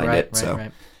podcast to find it.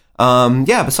 Right.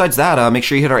 Besides that, make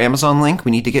sure you hit our Amazon link.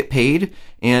 We need to get paid.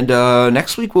 And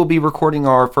next week we'll be recording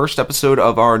our first episode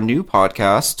of our new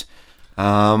podcast.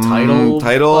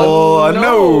 Title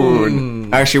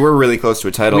unknown. Actually, we're really close to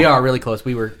a title. We are really close.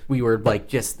 We were like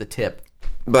just the tip.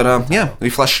 But we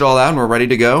fleshed it all out and we're ready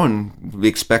to go, and we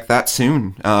expect that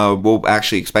soon. We'll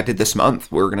actually expect it this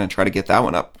month. We're going to try to get that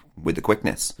one up with the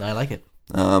quickness. I like it.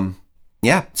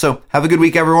 So have a good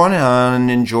week, everyone,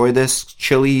 and enjoy this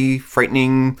chilly,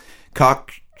 frightening,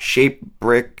 cock-shaped,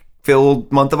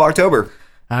 brick-filled month of October.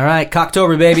 All right,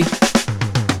 Cocktober, baby.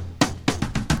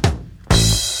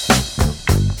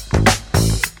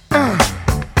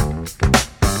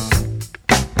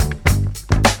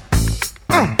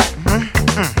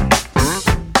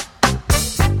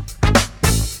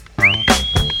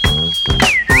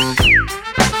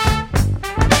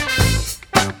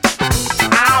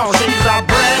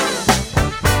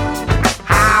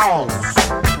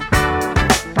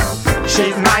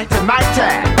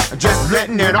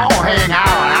 and all